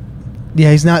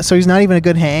 Yeah, he's not even a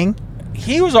good hang?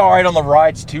 He was all right on the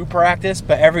rides to practice,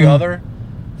 but every other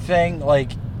thing,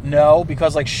 like, no.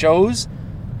 Because, like, shows...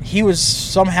 He was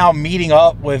somehow meeting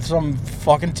up with some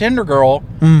fucking Tinder girl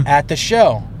at the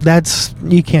show.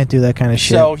 You can't do that kind of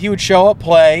shit. So he would show up,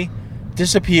 play,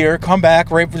 disappear, come back,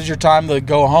 right when it's your time to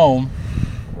go home,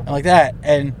 and like that.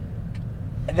 And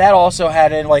that also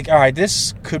had in like, all right,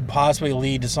 this could possibly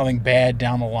lead to something bad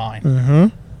down the line.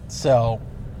 Mm-hmm. So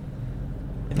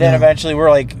then eventually we're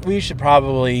like, we should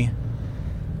probably,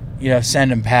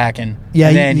 send him packing. Yeah.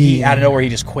 And then he out of nowhere he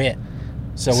just quit.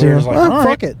 So we were just like, all fuck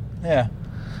right. it. Yeah.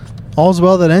 All's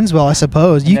well that ends well, I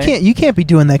suppose. You can't be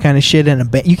doing that kind of shit in a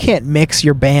band. You can't mix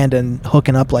your band and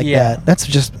hooking up like that. That's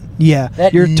just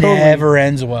That never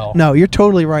ends well. No, you're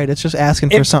totally right. It's just asking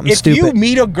for something stupid. If you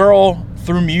meet a girl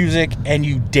through music and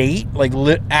you date, like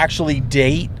actually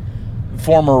date,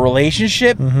 form a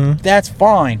relationship, that's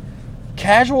fine.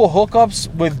 Casual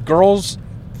hookups with girls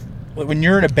when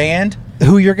you're in a band,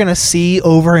 who you're gonna see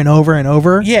over and over and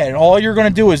over. Yeah, and all you're gonna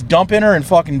do is dump in her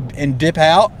and dip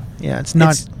out. Yeah, it's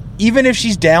not. Even if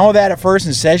she's down with that at first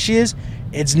and says she is,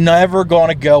 it's never going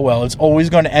to go well. It's always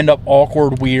going to end up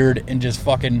awkward, weird, and just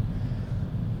fucking...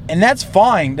 And that's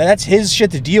fine. That's his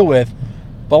shit to deal with.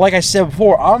 But like I said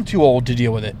before, I'm too old to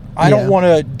deal with it. I don't want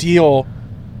to deal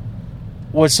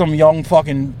with some young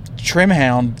fucking trim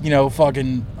hound,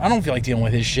 fucking... I don't feel like dealing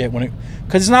with his shit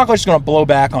because it's not just going to blow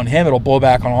back on him. It'll blow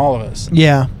back on all of us.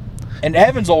 Yeah. And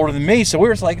Evan's older than me, so we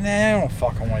were just like, nah, I don't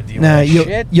fucking want to deal with that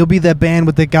shit. You'll be that band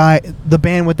with the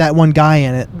band with that one guy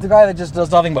in it. The guy that just does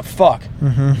nothing but fuck.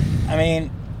 Mm-hmm. I mean,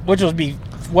 which would be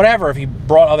whatever if he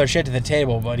brought other shit to the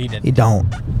table, but he didn't. He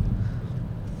don't.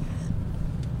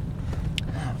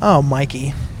 Oh,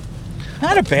 Mikey.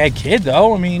 Not a bad kid,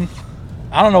 though. I mean,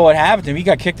 I don't know what happened to him. He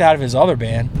got kicked out of his other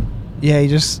band. Yeah, he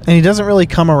doesn't really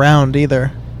come around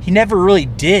either. He never really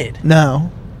did.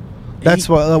 No. That's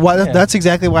That's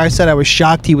exactly why I said I was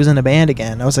shocked he was in a band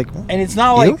again. I was like, and it's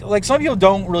not like some people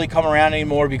don't really come around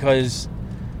anymore because,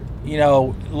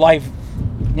 life.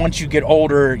 Once you get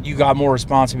older, you got more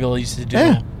responsibilities to do.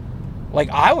 Yeah. Like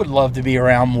I would love to be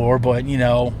around more, but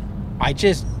I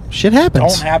just shit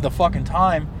happens. Don't have the fucking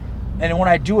time. And when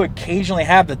I do occasionally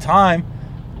have the time,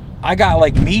 I got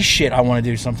like me shit I want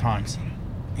to do sometimes.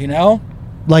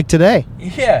 Like today.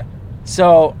 Yeah.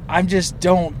 So I just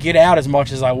don't get out as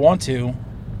much as I want to,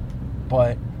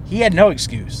 but he had no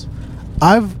excuse.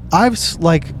 I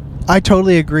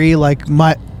totally agree. Like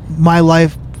my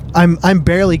life, I'm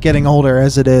barely getting older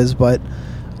as it is, but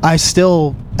I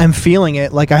still am feeling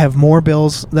it. Like I have more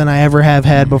bills than I ever have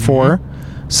had before,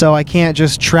 so I can't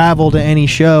just travel to any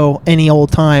show any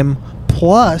old time.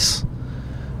 Plus,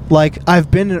 like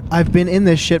I've been in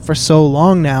this shit for so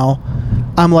long now.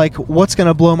 I'm like, what's going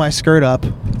to blow my skirt up?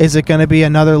 Is it going to be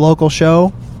another local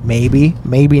show? Maybe,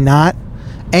 maybe not.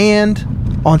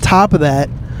 And on top of that,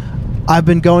 I've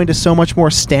been going to so much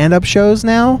more stand-up shows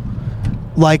now.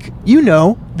 Like,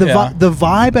 the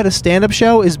vibe at a stand-up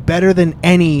show is better than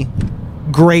any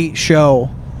great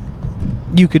show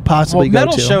you could possibly go to.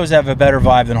 Metal shows have a better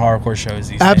vibe than hardcore shows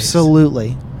these days.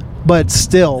 Absolutely. But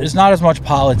still... There's not as much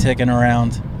politicking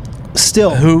around. Still,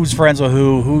 who's friends with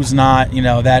who's not,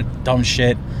 that dumb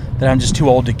shit that I'm just too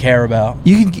old to care about.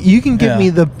 You can give Yeah.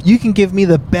 me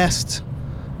the best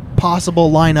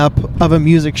possible lineup of a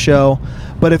music show,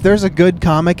 but if there's a good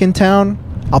comic in town,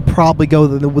 I'll probably go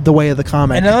the way of the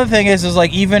comic. Another thing is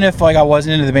like even if like I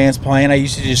wasn't into the bands playing, I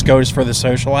used to just go just for the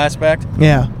social aspect.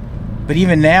 Yeah. But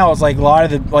even now, it's like a lot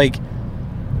of the like,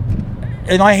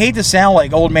 and I hate to sound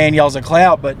like old man yells at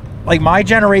cloud, but like my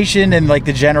generation and like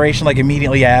the generation like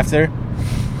immediately after,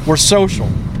 were social.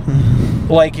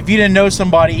 Like if you didn't know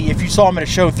somebody, if you saw them at a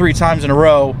show 3 times in a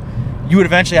row, you would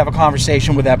eventually have a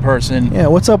conversation with that person. Yeah,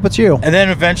 what's up with you? And then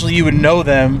eventually you would know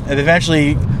them, and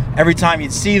eventually every time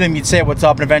you'd see them, you'd say what's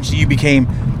up, and eventually you became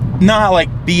not like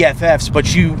BFFs,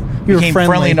 but you became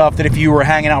friendly enough that if you were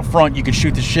hanging out front, you could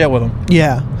shoot the shit with them.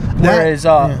 Yeah. Whereas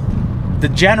the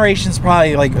generations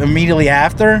probably like immediately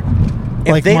after, if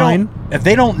like they mine? if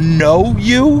they don't know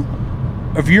you,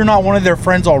 if you're not one of their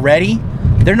friends already,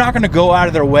 they're not going to go out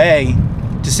of their way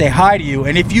to say hi to you.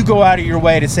 And if you go out of your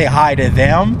way to say hi to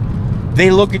them, they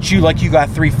look at you like you got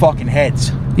 3 fucking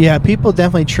heads. Yeah, people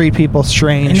definitely treat people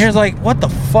strange. And you're like, what the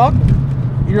fuck?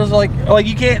 You're just like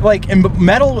you can't like. And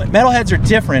metalheads are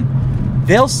different.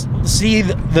 They'll see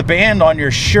the band on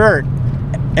your shirt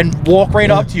and walk right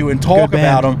up to you and talk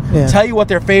about them, tell you what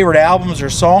their favorite albums or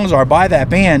songs are by that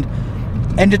band,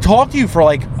 and to talk to you for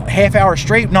like a half hour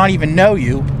straight, not even know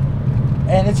you.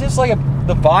 And it's just like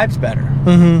the vibe's better.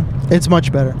 Mm-hmm. It's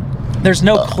much better. There's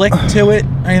no click to it,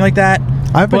 anything like that.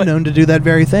 I've been known to do that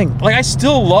very thing. Like I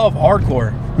still love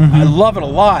hardcore. I love it a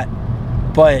lot,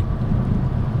 but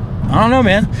I don't know,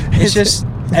 man. It's just,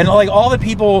 and like all the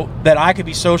people that I could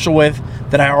be social with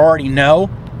that I already know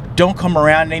don't come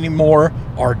around anymore,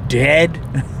 are dead.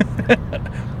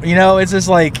 You know, it's just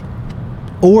like,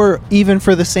 or even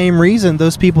for the same reason,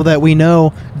 those people that we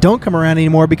know don't come around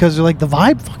anymore because they're like, the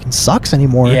vibe fucking sucks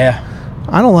anymore. Yeah.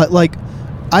 I don't like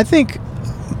I think,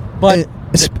 but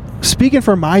speaking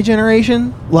for my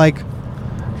generation, like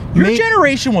your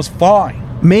generation was fine.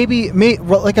 Maybe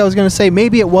like I was gonna say,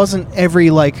 maybe it wasn't every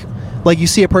like you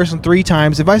see a person 3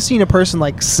 times. If I've seen a person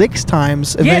like 6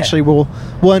 times, eventually we'll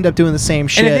end up doing the same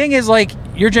shit. And the thing is, like,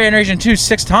 your generation too,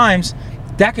 6 times,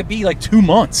 that could be like 2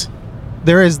 months.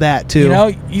 There is that too. You know,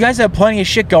 you guys have plenty of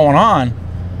shit going on,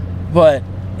 but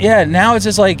yeah, now it's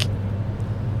just like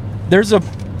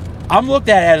I'm looked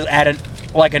at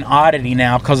an oddity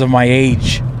now because of my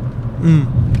age.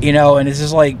 You know, and it's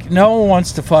just like no one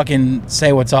wants to fucking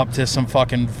say what's up to some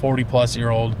fucking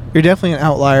 40-plus-year-old. You're definitely an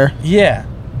outlier. Yeah.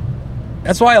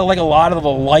 That's why I like a lot of the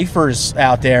lifers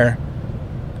out there.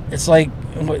 It's like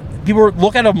people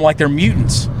look at them like they're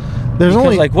mutants. There's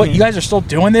only like, what, you guys are still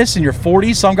doing this in your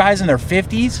 40s? Some guys in their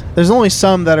 50s? There's only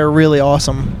some that are really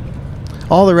awesome.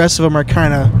 All the rest of them are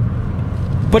kind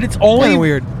of. But it's only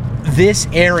weird. This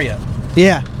area.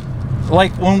 Yeah.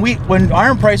 Like when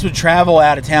Iron Price would travel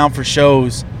out of town for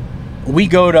shows, we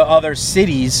go to other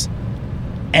cities,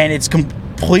 and it's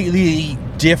completely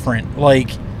different. Like,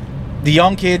 the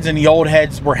young kids and the old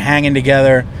heads were hanging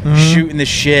together, shooting the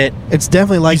shit. It's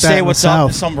definitely like that. You say what's up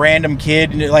to some random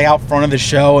kid like out front of the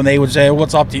show, and they would say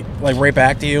what's up to you, like right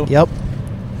back to you. Yep.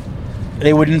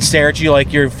 They wouldn't stare at you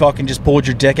like you're fucking just pulled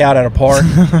your dick out at a park.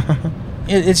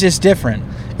 It's just different.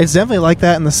 It's definitely like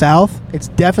that in the South. It's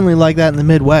definitely like that in the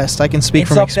Midwest. I can speak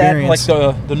from experience. It's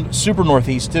up that like the super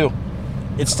Northeast too.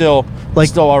 It's still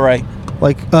all right.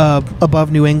 Like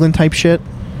above New England type shit.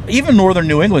 Even northern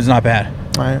New England's not bad.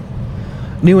 All right.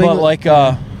 New England, but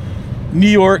like New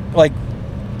York, like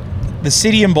the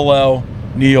city and below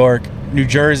New York, New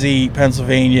Jersey,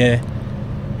 Pennsylvania,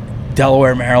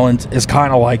 Delaware, Maryland is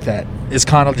kind of like that. It's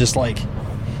kind of just like,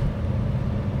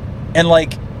 and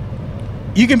like,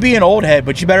 you can be an old head,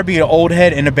 but you better be an old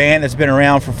head in a band that's been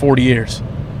around for 40 years,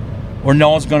 or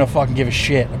no one's gonna fucking give a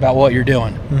shit about what you're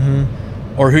doing,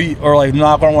 or like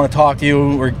not gonna want to talk to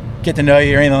you or get to know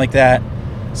you or anything like that.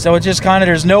 So it's just kind of,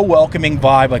 there's no welcoming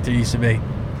vibe like there used to be.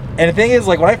 And the thing is,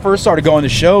 like, when I first started going to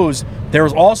shows, there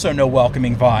was also no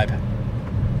welcoming vibe.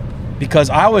 Because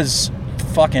I was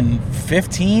fucking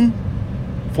 14,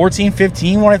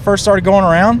 15 when I first started going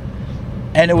around.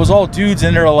 And it was all dudes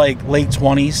in their, like, late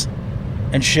 20s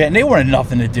and shit. And they wanted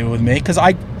nothing to do with me. Because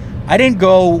I didn't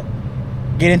go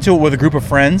get into it with a group of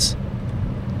friends.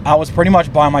 I was pretty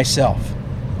much by myself.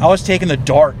 I was taking the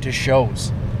Dart to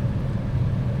shows.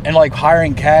 And like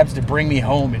hiring cabs to bring me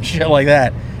home and shit like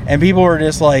that. And people were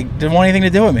just like, didn't want anything to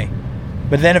do with me.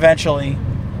 But then eventually,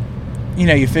 you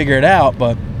know, you figure it out.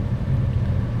 But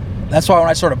that's why when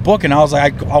I started booking, I was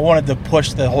like, I wanted to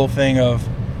push the whole thing of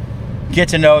get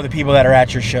to know the people that are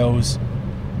at your shows,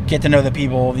 get to know the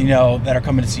people, you know, that are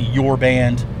coming to see your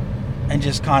band, and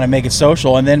just kind of make it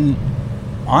social. And then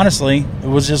honestly, it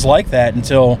was just like that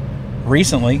until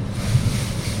recently.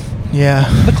 Yeah.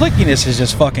 The clickiness is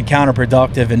just fucking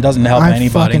counterproductive and doesn't help anybody.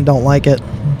 I fucking don't like it.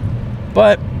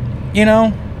 But, you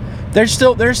know, there's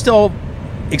still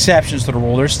exceptions to the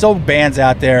rule. There's still bands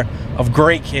out there of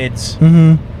great kids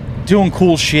doing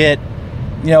cool shit,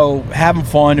 you know, having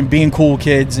fun and being cool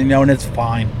kids, you know, and it's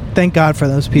fine. Thank God for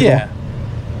those people. Yeah.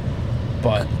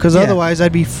 But because otherwise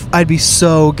I'd be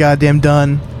so goddamn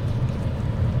done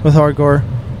with hardcore.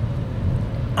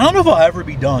 I don't know if I'll ever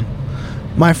be done.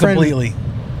 My friend completely.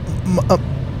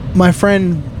 My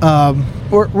friend,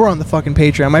 we're on the fucking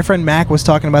Patreon. My friend Mac was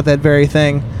talking about that very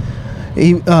thing.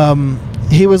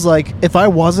 He was like, if I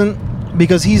wasn't,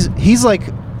 because he's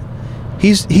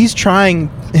trying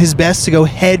his best to go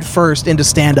head first into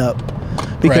stand up,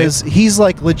 because he's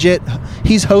like legit.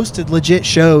 He's hosted legit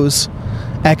shows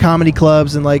at comedy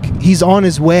clubs, and like he's on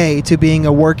his way to being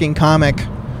a working comic.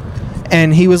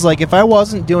 And he was like, if I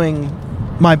wasn't doing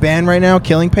my band right now,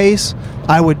 Killing Pace,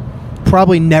 I would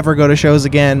probably never go to shows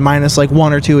again, minus like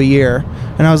 1 or 2 a year.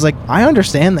 And I was like, I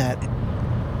understand that.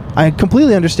 I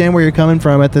completely understand where you're coming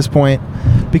from at this point,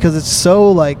 because it's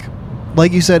so like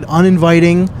you said,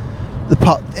 uninviting.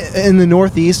 In the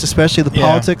Northeast, especially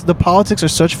the politics are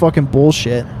such fucking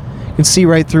bullshit. You can see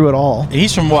right through it all.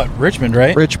 He's from what? Richmond,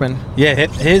 right? Richmond. Yeah,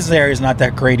 his area's not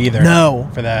that great either. No,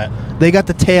 for that. They got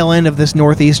the tail end of this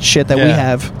Northeast shit that we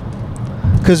have.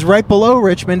 Because right below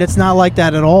Richmond, it's not like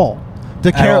that at all.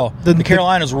 The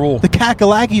Carolinas rule. The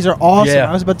Kakalakis are awesome. Yeah.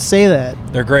 I was about to say that.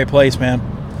 They're a great place, man.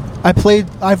 I've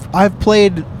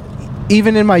played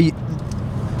even in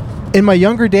my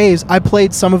younger days. I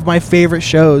played some of my favorite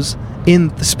shows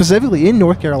specifically in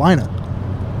North Carolina.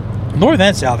 North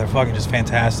and South are fucking just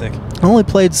fantastic. I only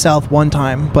played South one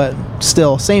time, but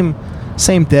still same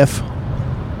diff.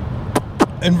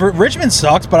 And Richmond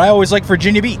sucks, but I always like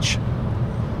Virginia Beach.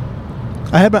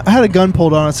 I had a gun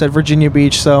pulled on it, said Virginia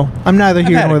Beach, so I'm neither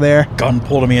here nor there. Gun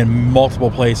pulled on me in multiple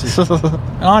places. And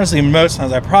honestly, most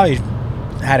times I probably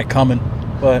had it coming,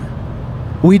 but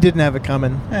we didn't have it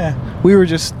coming. We were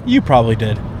just... You probably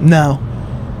did. No.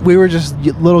 We were just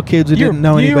little kids who didn't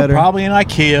know any better. You were probably in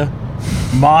IKEA,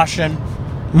 moshing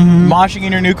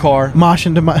in your new car.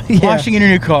 Moshing in your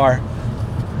new car.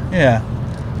 Yeah.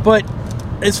 But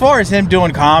as far as him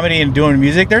doing comedy and doing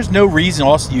music, there's no reason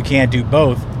also you can't do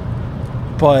both.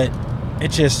 But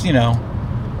it's just, you know...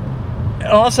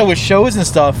 Also with shows and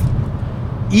stuff,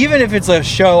 even if it's a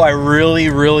show I really,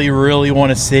 really, really want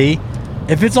to see,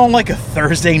 if it's on like a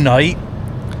Thursday night...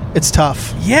 It's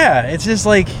tough. Yeah, it's just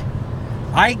like...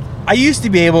 I used to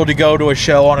be able to go to a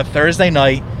show on a Thursday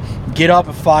night, get up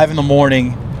at 5 in the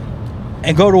morning,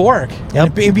 and go to work.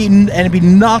 Yep. It'd be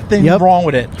nothing wrong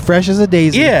with it. Fresh as a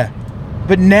daisy. Yeah.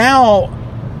 But now,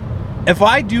 if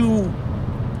I could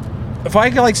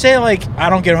like say like I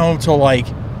don't get home till like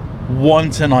 1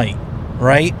 tonight,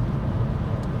 right?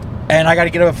 And I got to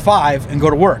get up at 5 and go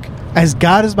to work. As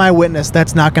God is my witness,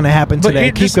 that's not going to happen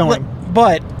today. Keep going.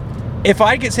 But if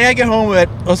I get say I get home at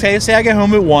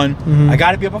 1, I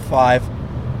got to be up at 5.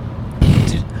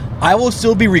 I will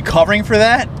still be recovering for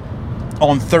that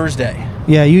on Thursday.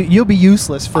 Yeah, you'll be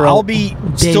useless for. I'll be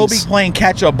days. Still be playing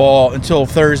catch up ball until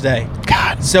Thursday.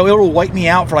 God, so it'll wipe me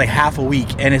out for like half a week,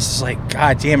 and it's just like,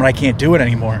 God damn it, I can't do it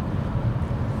anymore.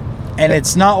 And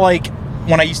it's not like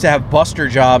when I used to have buster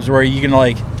jobs where you can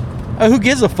like, oh, who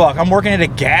gives a fuck? I'm working at a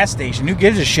gas station. Who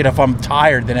gives a shit if I'm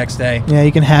tired the next day? Yeah,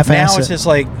 you can half-ass Now it's just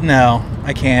like, no,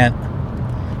 I can't.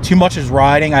 Too much is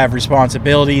riding. I have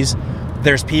responsibilities.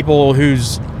 There's people who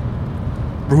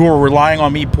are relying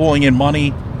on me pulling in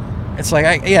money. It's like,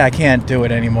 I can't do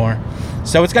it anymore.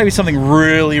 So it's got to be something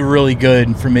really, really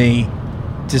good for me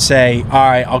to say, all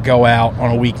right, I'll go out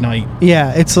on a weeknight.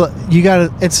 Yeah, you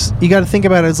gotta think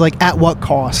about it as like, at what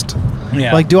cost?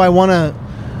 Yeah. Like, do I want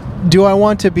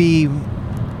to be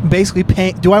basically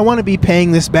paying? Do I want to be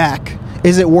paying this back?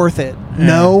 Is it worth it? Yeah.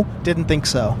 No, didn't think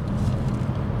so.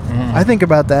 I think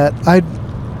about that.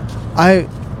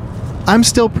 I'm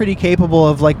still pretty capable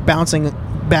of like bouncing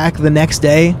back the next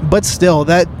day, but still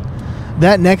that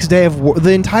next day of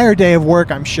the entire day of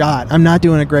work, I'm shot. I'm not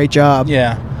doing a great job.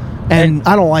 Yeah, and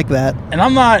I don't like that. And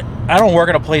I don't work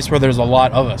at a place where there's a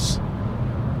lot of us.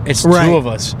 It's 2 of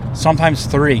us, sometimes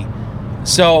 3.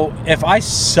 So if I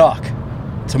suck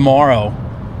tomorrow,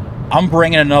 I'm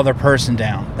bringing another person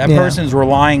down. That person's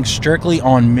relying strictly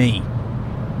on me.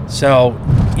 So,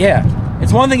 yeah.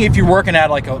 It's one thing if you're working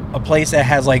at like a place that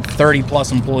has like 30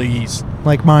 plus employees.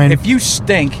 Like mine. If you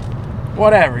stink,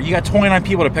 whatever. You got 29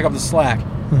 people to pick up the slack.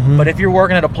 Mm-hmm. But if you're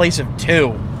working at a place of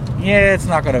 2, it's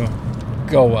not going to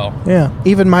go well. Yeah.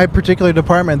 Even my particular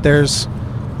department, there's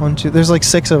like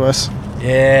 6 of us.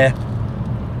 Yeah.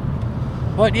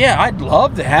 But yeah, I'd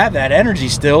love to have that energy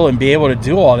still and be able to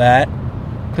do all that.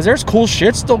 Because there's cool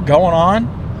shit still going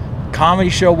on. Comedy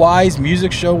show wise,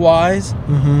 music show wise.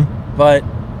 Mm-hmm. But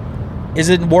is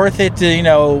it worth it to, you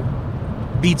know,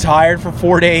 be tired for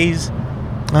 4 days? I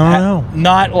don't know.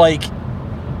 Not like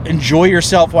enjoy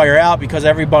yourself while you're out because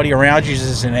everybody around you is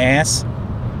just an ass.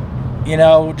 You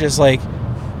know, just like,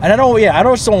 and I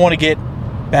just don't want to get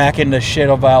back into shit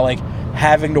about like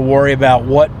having to worry about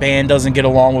what band doesn't get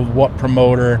along with what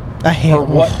promoter, or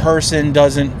what person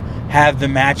doesn't have the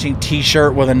matching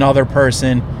t-shirt with another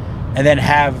person, and then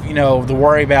have, you know, the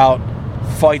worry about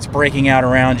fights breaking out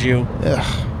around you.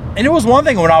 Ugh. And it was one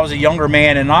thing when I was a younger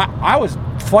man and I was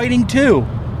fighting too,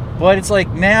 but it's like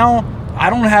now I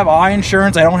don't have eye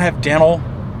insurance, I don't have dental,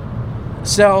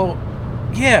 so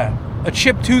yeah, a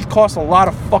chipped tooth costs a lot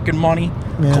of fucking money.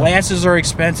 Yeah. Glasses are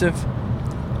expensive.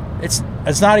 It's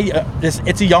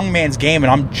a young man's game,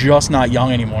 and I'm just not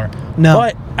young anymore. No.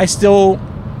 But I still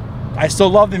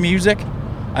love the music.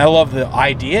 I love the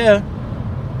idea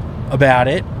about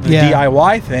it, the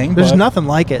DIY thing. There's nothing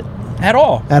like it. At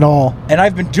all. At all. And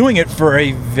I've been doing it for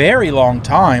a very long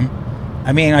time.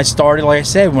 I mean, I started, like I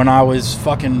said, when I was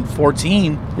fucking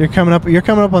 14. You're coming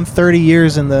up on 30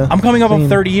 years in the... I'm coming up on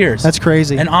 30 years. That's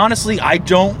crazy. And honestly, I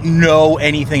don't know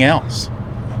anything else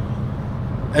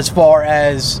as far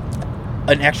as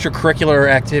an extracurricular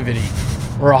activity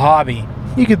or a hobby.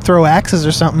 You could throw axes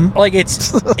or something. Like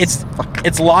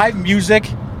it's live music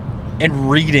and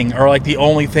reading are like the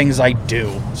only things I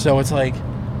do. So it's like,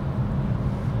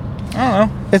 I don't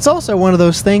know. It's also one of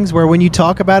those things where when you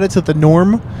talk about it to the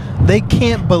norm, they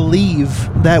can't believe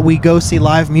that we go see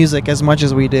live music as much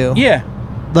as we do. Yeah.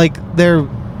 Like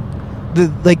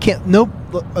they can't.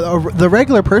 The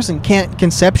regular person can't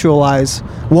conceptualize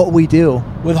what we do.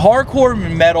 With hardcore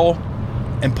and metal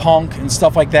and punk and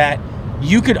stuff like that,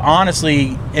 you could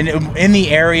honestly, in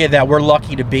the area that we're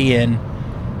lucky to be in,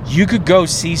 you could go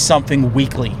see something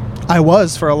weekly. I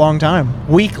was for a long time.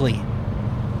 Weekly.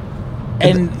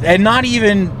 And not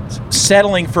even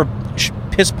settling for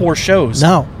piss poor shows.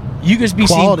 No. You could be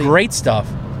Quality. seeing great stuff,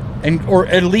 or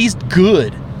at least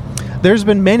good. There's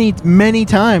been many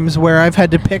times where I've had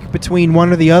to pick between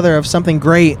one or the other of something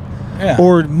great,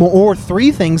 or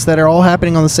three things that are all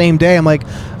happening on the same day. I'm like,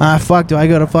 fuck, do I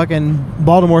go to fucking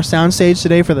Baltimore Soundstage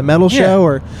today for the metal show,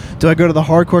 or do I go to the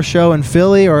hardcore show in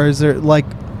Philly, or is there like...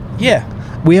 Yeah.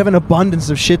 We have an abundance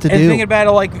of shit to do. And thinking about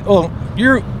it, like, well,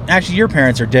 your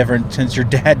parents are different since your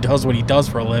dad does what he does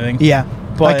for a living. Yeah.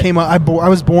 But I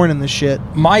was born in this shit.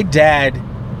 My dad,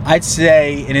 I'd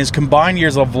say in his combined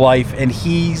years of life, and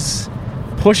he's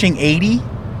pushing 80,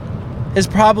 has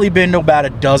probably been to about a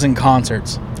dozen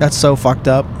concerts. That's so fucked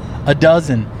up. A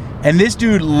dozen. And this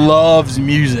dude loves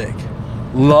music.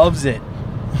 Loves it.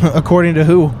 According to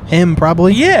who? Him,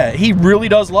 probably? Yeah, he really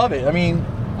does love it. I mean,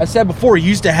 I said before, he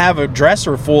used to have a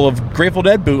dresser full of Grateful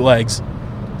Dead bootlegs.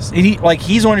 He's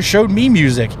the one who showed me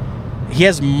music. He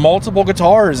has multiple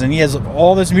guitars and he has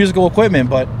all this musical equipment,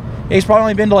 but he's probably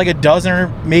only been to like a dozen or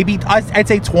maybe, I'd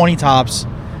say 20 tops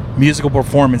musical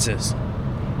performances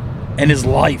in his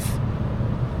life.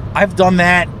 I've done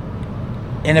that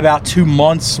in about 2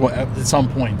 months at some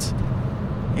point.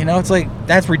 You know, it's like,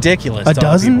 that's ridiculous. A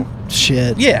dozen?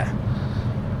 Shit. Yeah.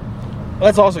 Well,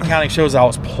 that's also counting shows I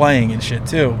was playing and shit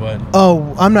too, but...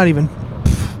 Oh, I'm not even...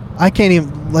 I can't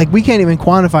even... Like, we can't even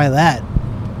quantify that.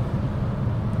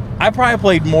 I probably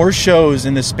played more shows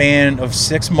in the span of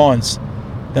 6 months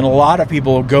than a lot of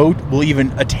people will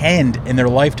even attend in their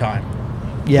lifetime.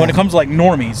 Yeah. When it comes to like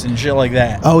normies and shit like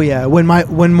that. Oh yeah, when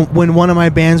one of my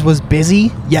bands was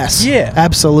busy, yes. Yeah.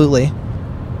 Absolutely.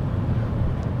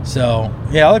 So,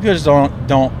 yeah, other people just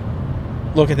don't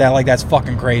look at that like that's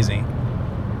fucking crazy.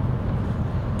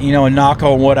 You know, and knock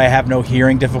on wood, I have no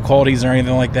hearing difficulties or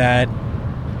anything like that.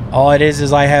 All it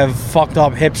is I have fucked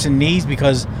up hips and knees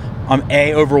because I'm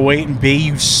A, overweight, and B,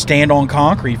 you stand on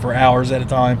concrete for hours at a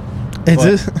time.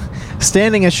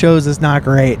 Standing at shows is not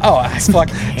great. Oh, I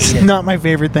fucking hate it's it. not my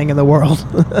favorite thing in the world.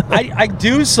 I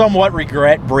do somewhat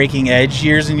regret Breaking Edge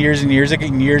years and years and years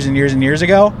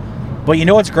ago. But you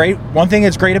know what's great? One thing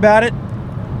that's great about it?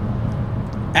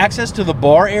 Access to the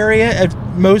bar area at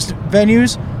most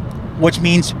venues, which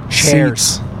means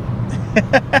chairs.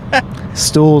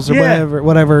 Stools or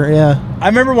whatever, yeah. I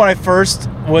remember when I first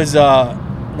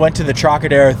went to the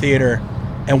Trocadero Theater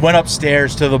and went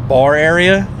upstairs to the bar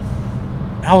area.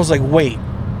 I was like, wait,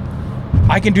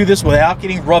 I can do this without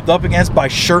getting rubbed up against by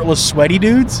shirtless, sweaty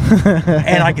dudes?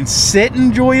 And I can sit and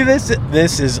enjoy this?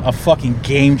 This is a fucking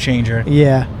game changer.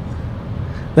 Yeah.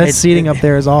 That seating up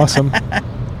there is awesome.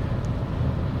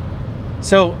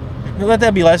 So, let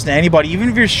that be lesson to anybody. Even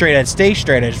if you're straight edge, stay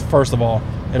straight edge. First of all,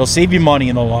 it'll save you money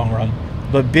in the long run.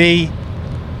 But B,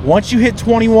 once you hit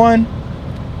 21,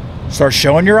 start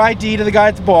showing your ID to the guy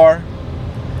at the bar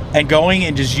and going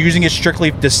and just using it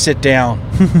strictly to sit down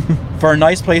for a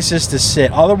nice place just to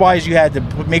sit. Otherwise, you had to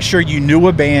make sure you knew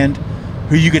a band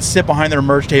who you could sit behind their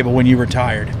merch table when you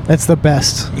retired. That's the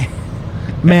best.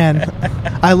 Man,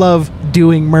 I love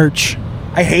doing merch.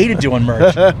 I hated doing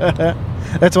merch.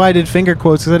 That's why I did finger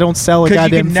quotes, because I don't sell a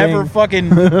goddamn thing. Because you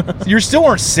could never fucking... You still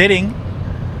weren't sitting.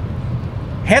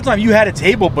 Half the time you had a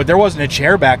table, but there wasn't a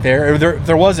chair back there.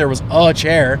 There was a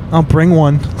chair. I'll bring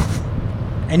one.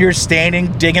 And you're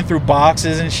standing, digging through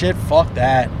boxes and shit. Fuck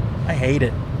that. I hate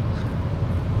it.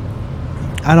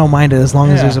 I don't mind it as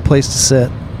long as there's a place to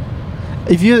sit.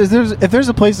 If there's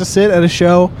a place to sit at a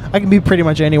show, I can be pretty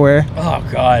much anywhere. Oh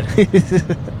God.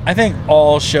 I think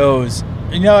all shows,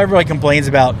 everybody complains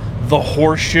about the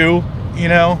horseshoe,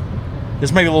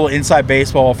 This might be a little inside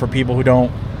baseball for people who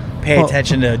don't pay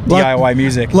attention to DIY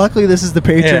music. Luckily, this is the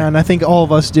Patreon. Yeah. I think all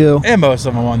of us do. And most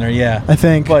of them on there, yeah. I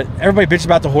think. But everybody bitches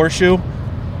about the horseshoe,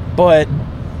 but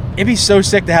it'd be so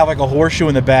sick to have like a horseshoe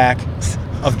in the back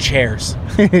of chairs.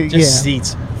 Just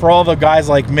seats. For all the guys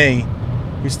like me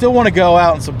who still want to go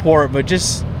out and support, but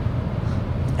just,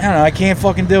 I don't know, I can't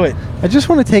fucking do it. I just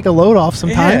want to take a load off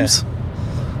sometimes.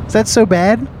 Yeah. Is that so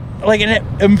bad? Like,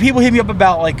 and people hit me up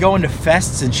about like going to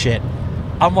fests and shit.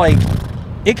 I'm like,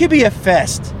 it could be a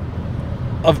fest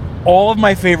of all of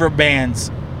my favorite bands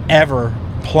ever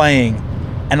playing,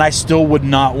 and I still would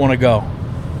not want to go.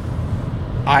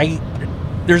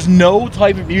 There's no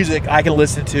type of music I can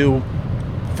listen to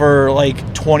for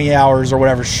like 20 hours or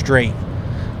whatever straight.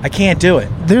 I can't do it.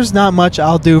 There's not much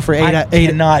I'll do for eight. I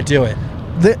cannot do it.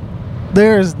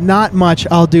 There's not much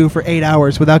I'll do for 8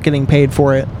 hours without getting paid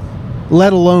for it,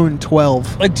 let alone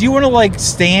 12. Like, do you want to like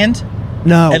stand?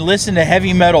 No. And listen to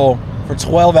heavy metal for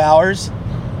 12 hours?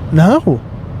 No.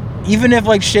 Even if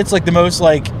like shit's like the most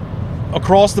like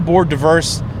across the board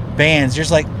diverse bands, you're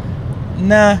just like,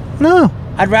 nah. No.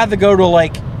 I'd rather go to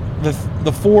like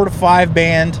the 4 to 5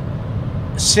 band,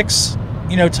 6,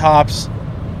 tops,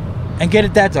 and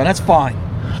get that done. That's fine.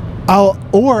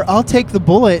 I'll take the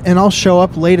bullet and I'll show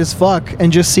up late as fuck and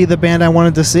just see the band I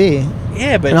wanted to see.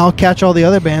 Yeah, but... And I'll catch all the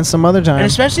other bands some other time. And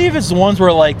especially if it's the ones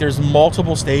where, like, there's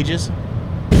multiple stages.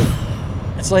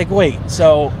 It's like, wait,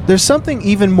 so... There's something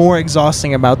even more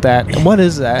exhausting about that. And what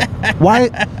is that? Why...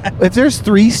 If there's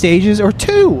 3 stages, or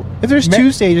 2... If there's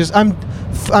 2 stages, I'm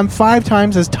 5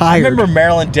 times as tired. I remember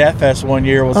Maryland Death Fest one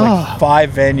year was, like, 5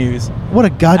 venues. What a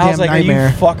goddamn I was like, nightmare. Are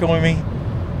you fucking with me?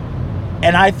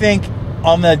 And I think...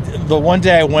 On the one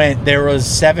day I went, there was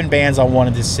 7 bands I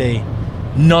wanted to see.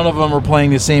 None of them were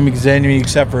playing the same venue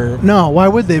except for... No, why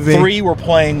would they be? 3 were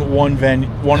playing one of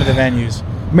the venues.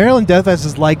 Maryland Death Fest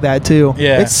is like that, too.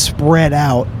 Yeah. It's spread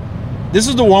out. This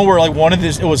is the one where, like,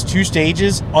 it was 2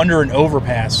 stages under an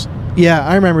overpass. Yeah,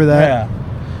 I remember that.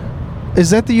 Yeah. Is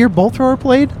that the year Bolt Thrower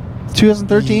played?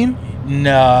 2013?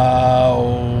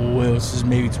 No. It was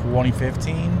maybe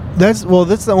 2015. That's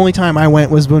the only time I went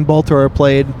was when Bolt Thrower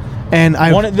played. And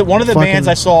one of the bands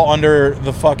I saw under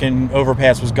the fucking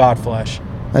overpass was Godflesh.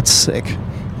 That's sick.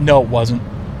 No, it wasn't.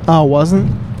 Oh, it wasn't?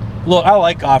 Look, I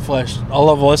like Godflesh. I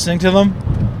love listening to them.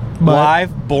 But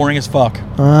live, boring as fuck. Do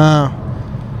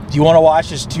you want to watch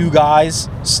just 2 guys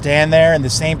stand there in the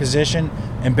same position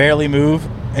and barely move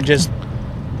and just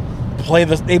play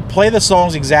the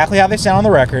songs exactly how they sound on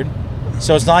the record?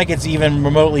 So it's not like it's even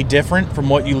remotely different from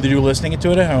what you do listening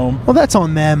to it at home. Well, that's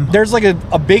on them. There's like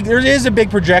there is a big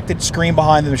projected screen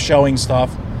behind them showing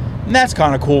stuff, and that's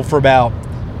kind of cool for about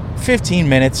 15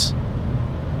 minutes.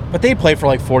 But they play for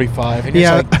like 45. And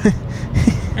yeah.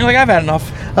 You're like, I've had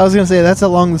enough. I was gonna say that's how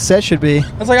long the set should be.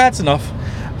 I was like, that's enough.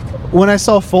 When I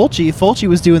saw Fulci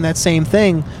was doing that same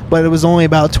thing, but it was only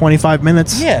about 25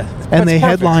 minutes. Yeah, and they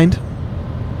headlined.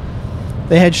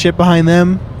 They had shit behind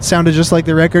them. Sounded just like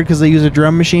the record because they use a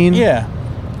drum machine. Yeah.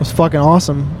 It was fucking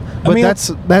awesome. But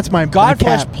that's my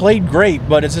Godflesh played great,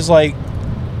 but it's just like,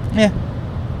 yeah,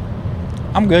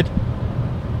 I'm good.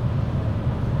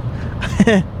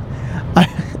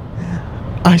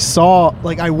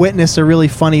 I witnessed a really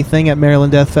funny thing at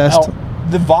Maryland Death Fest.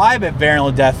 The vibe at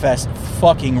Maryland Death Fest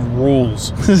fucking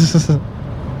rules.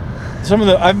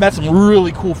 I've met some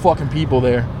really cool fucking people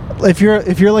there. If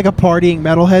you're like a partying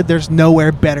metalhead, there's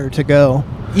nowhere better to go.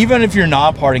 Even if you're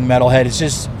not partying metalhead, it's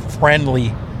just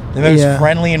friendly. The most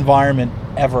friendly environment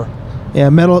ever. Yeah,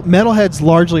 metalheads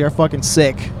largely are fucking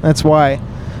sick. That's why.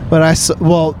 But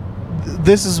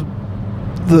this is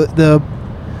the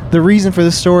reason for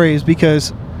this story is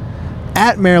because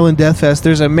at Maryland Death Fest,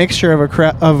 there's a mixture of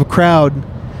a crowd,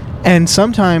 And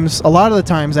sometimes, a lot of the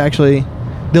times actually,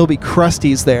 there'll be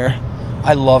Krusties there.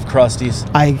 I love Krusties.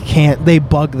 I can't. They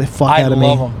bug the fuck out of me. I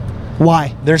love them.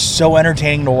 Why? They're so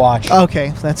entertaining to watch.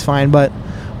 Okay, that's fine. But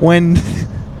when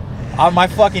my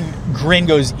fucking grin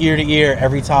goes ear to ear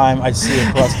every time I see a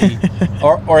Krusty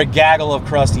or a gaggle of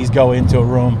Krusties go into a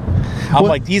room. I'm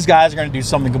like, these guys are going to do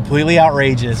something completely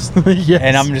outrageous. Yes.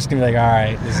 And I'm just going to be like, all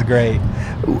right, this is great.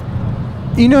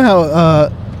 You know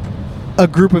how a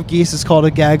group of geese is called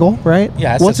a gaggle, right?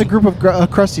 Yeah. What's a group of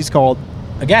Krusties called?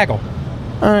 A gaggle.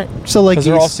 All right. So like because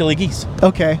they're all silly geese.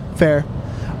 Okay, fair.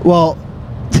 Well,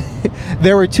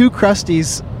 there were 2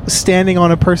 Krusties standing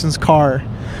on a person's car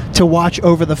to watch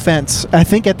over the fence. I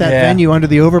think at that venue under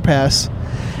the overpass.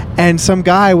 And some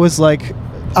guy was like,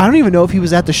 I don't even know if he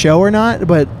was at the show or not,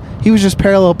 but he was just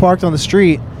parallel parked on the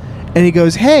street. And he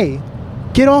goes, "Hey,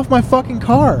 get off my fucking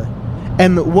car."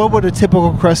 And what would a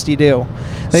typical Krusty do?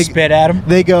 They spit at him?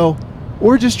 They go,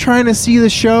 "We're just trying to see the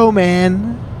show,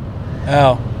 man."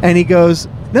 Oh. And he goes,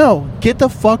 "No, get the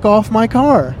fuck off my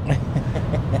car."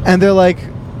 And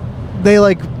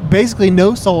they basically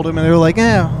no-sold him, and they were like,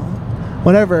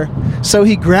 whatever. So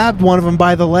he grabbed one of them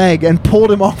by the leg and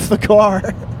pulled him off the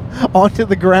car onto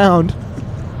the ground.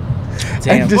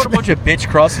 Damn, what a bunch of bitch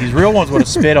Krusties. Real ones would have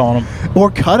spit on him. Or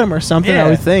cut him or something, I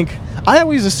would think. I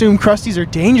always assume Krusties are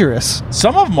dangerous.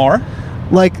 Some of them are.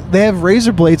 Like, they have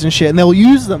razor blades and shit, and they'll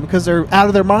use them because they're out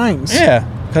of their minds. Yeah,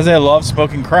 because they love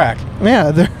smoking crack.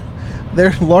 Yeah,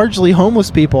 they're largely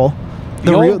homeless people.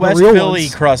 The old West Philly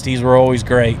Krusties were always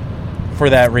great for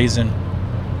that reason.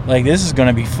 Like, this is going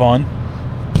to be fun.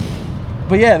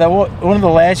 But yeah, one of the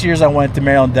last years I went to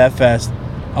Maryland Death Fest,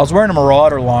 I was wearing a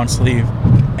Marauder long sleeve,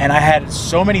 and I had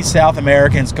so many South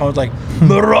Americans coming like,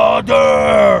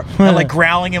 "Marauder!" and like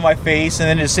growling in my face, and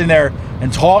then just sitting there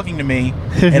and talking to me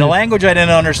in a language I didn't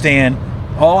understand.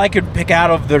 All I could pick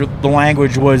out of the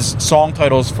language was song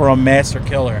titles from Master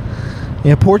Killer.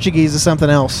 Yeah, Portuguese is something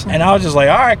else. And I was just like,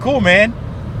 all right, cool, man.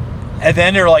 And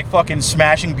then they're like fucking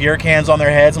smashing beer cans on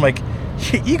their heads. I'm like,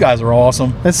 you guys are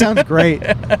awesome. That sounds great.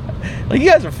 Like, you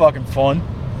guys are fucking fun.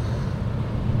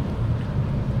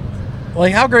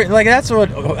 Like, how great. Like, that's what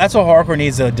hardcore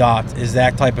needs to adopt, is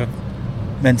that type of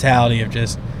mentality of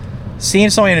just seeing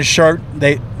somebody in a shirt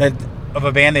of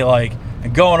a band they like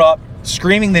and going up,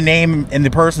 screaming the name in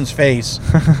the person's face,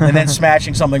 and then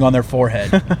smashing something on their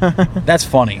forehead. That's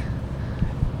funny.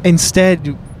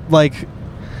 Instead, like,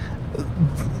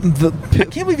 I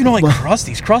can't believe you don't like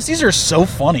Krusties. Krusties are so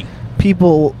funny.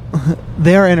 People,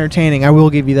 they're entertaining. I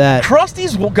will give you that.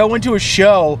 Krusties will go into a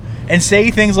show and say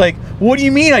things like, "What do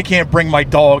you mean I can't bring my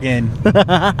dog in?"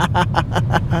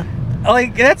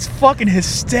 Like, that's fucking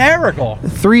hysterical.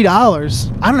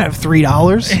 $3. I don't have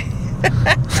 $3.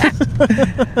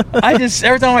 I just,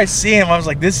 every time I see him, I was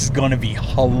like, this is gonna be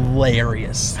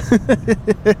hilarious.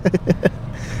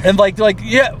 And like,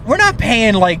 yeah, we're not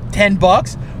paying like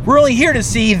 $10. We're only here to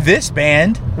see this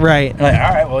band. Right. And like,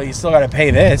 all right, well, you still got to pay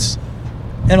this.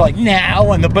 And they're like,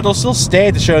 no, but they'll still stay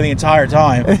at the show the entire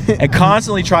time and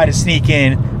constantly try to sneak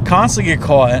in, constantly get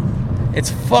caught. It's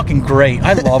fucking great.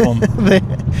 I love them.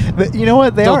 You know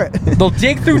what? They'll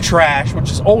dig through trash,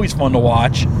 which is always fun to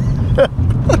watch.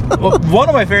 One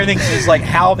of my favorite things is like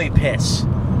how they piss.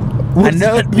 What does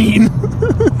that mean?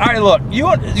 All right, look,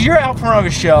 you're out front of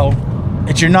a show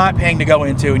that you're not paying to go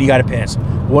into, and you got to piss.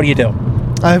 What do?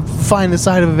 I find the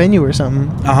side of a venue or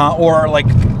something. Or like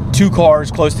 2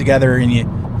 cars close together, and you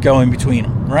go in between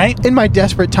them, right? In my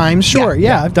desperate times, sure.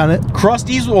 Yeah, I've done it.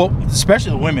 Krusties will,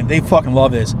 especially the women, they fucking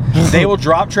love this. They will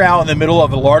drop trowel in the middle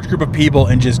of a large group of people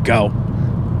and just go.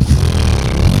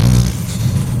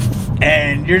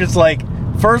 And you're just like,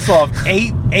 first off,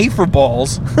 A for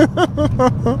balls.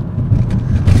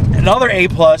 Another A+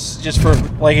 just for,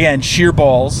 like, again, sheer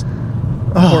balls.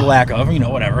 Or lack of,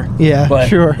 whatever. Yeah, but,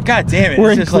 sure. God damn it.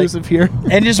 We're it's inclusive just like,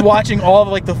 here. And just watching all of,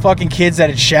 like, the fucking kids that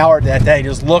had showered that day,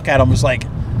 just look at them, just like,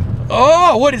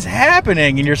 oh, what is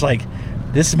happening? And you're just like,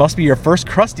 this must be your first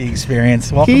Krusty experience.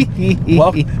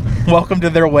 Welcome to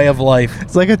their way of life.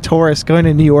 It's like a tourist going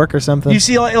to New York or something. You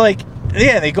see,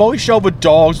 they always show up with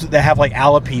dogs that have, like,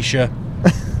 alopecia.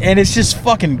 And it's just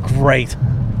fucking great.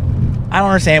 I don't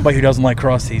understand anybody who doesn't like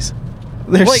Krusties.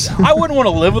 I wouldn't want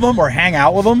to live with them or hang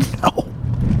out with them. No.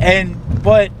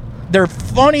 But they're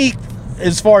funny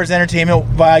as far as entertainment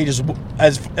value. Just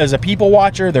as a people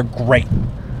watcher, they're great.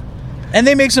 And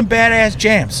they make some badass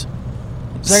jams.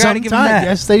 So I gotta give them that.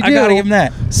 Yes, they do. I gotta give them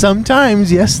that.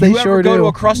 Sometimes, yes, they sure do. You ever go to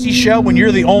a Krusty show when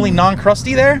you're the only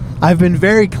non-Krusty there? I've been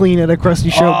very clean at a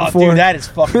Krusty show before. Dude, that is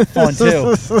fucking fun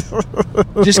too.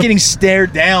 Just getting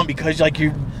stared down because like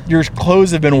you your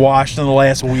clothes have been washed in the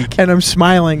last week. And I'm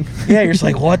smiling. Yeah, you're just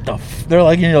like, what the? They're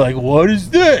like, and you're like, what is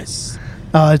this?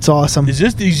 It's awesome. Is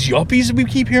this these yuppies we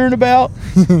keep hearing about?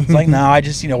 It's like, no, I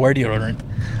just wear deodorant.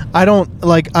 I don't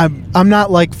like. I'm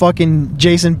not like fucking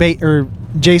Jason Bate or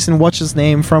Jason what's his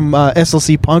name from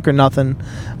SLC Punk or nothing.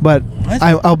 But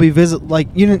I'll be like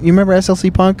you remember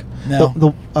SLC Punk?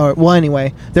 No. Well,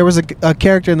 anyway, there was a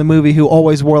character in the movie who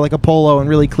always wore like a polo and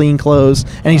really clean clothes,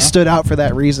 and he stood out for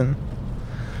that reason.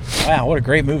 Wow, what a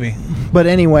great movie! But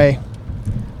anyway,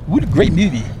 what a great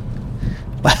movie!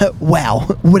 Wow,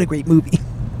 what a great movie!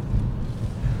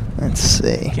 Let's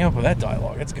see. Came up with that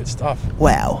dialogue. That's good stuff.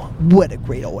 Wow, what a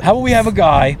great old. How about we have a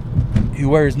guy who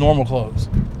wears normal clothes?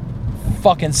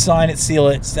 Fucking sign it, seal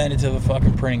it, send it to the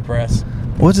fucking printing press.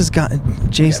 What's this guy?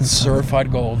 Jason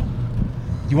certified gold.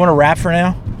 You want to wrap for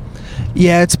now?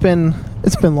 Yeah, it's been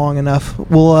long enough.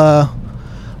 We'll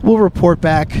report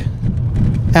back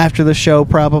after the show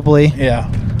probably.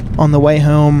 Yeah. On the way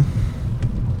home.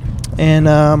 And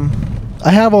I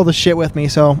have all the shit with me,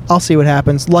 so I'll see what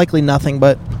happens. Likely nothing,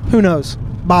 but who knows?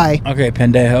 Bye. Okay,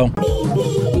 pendejo.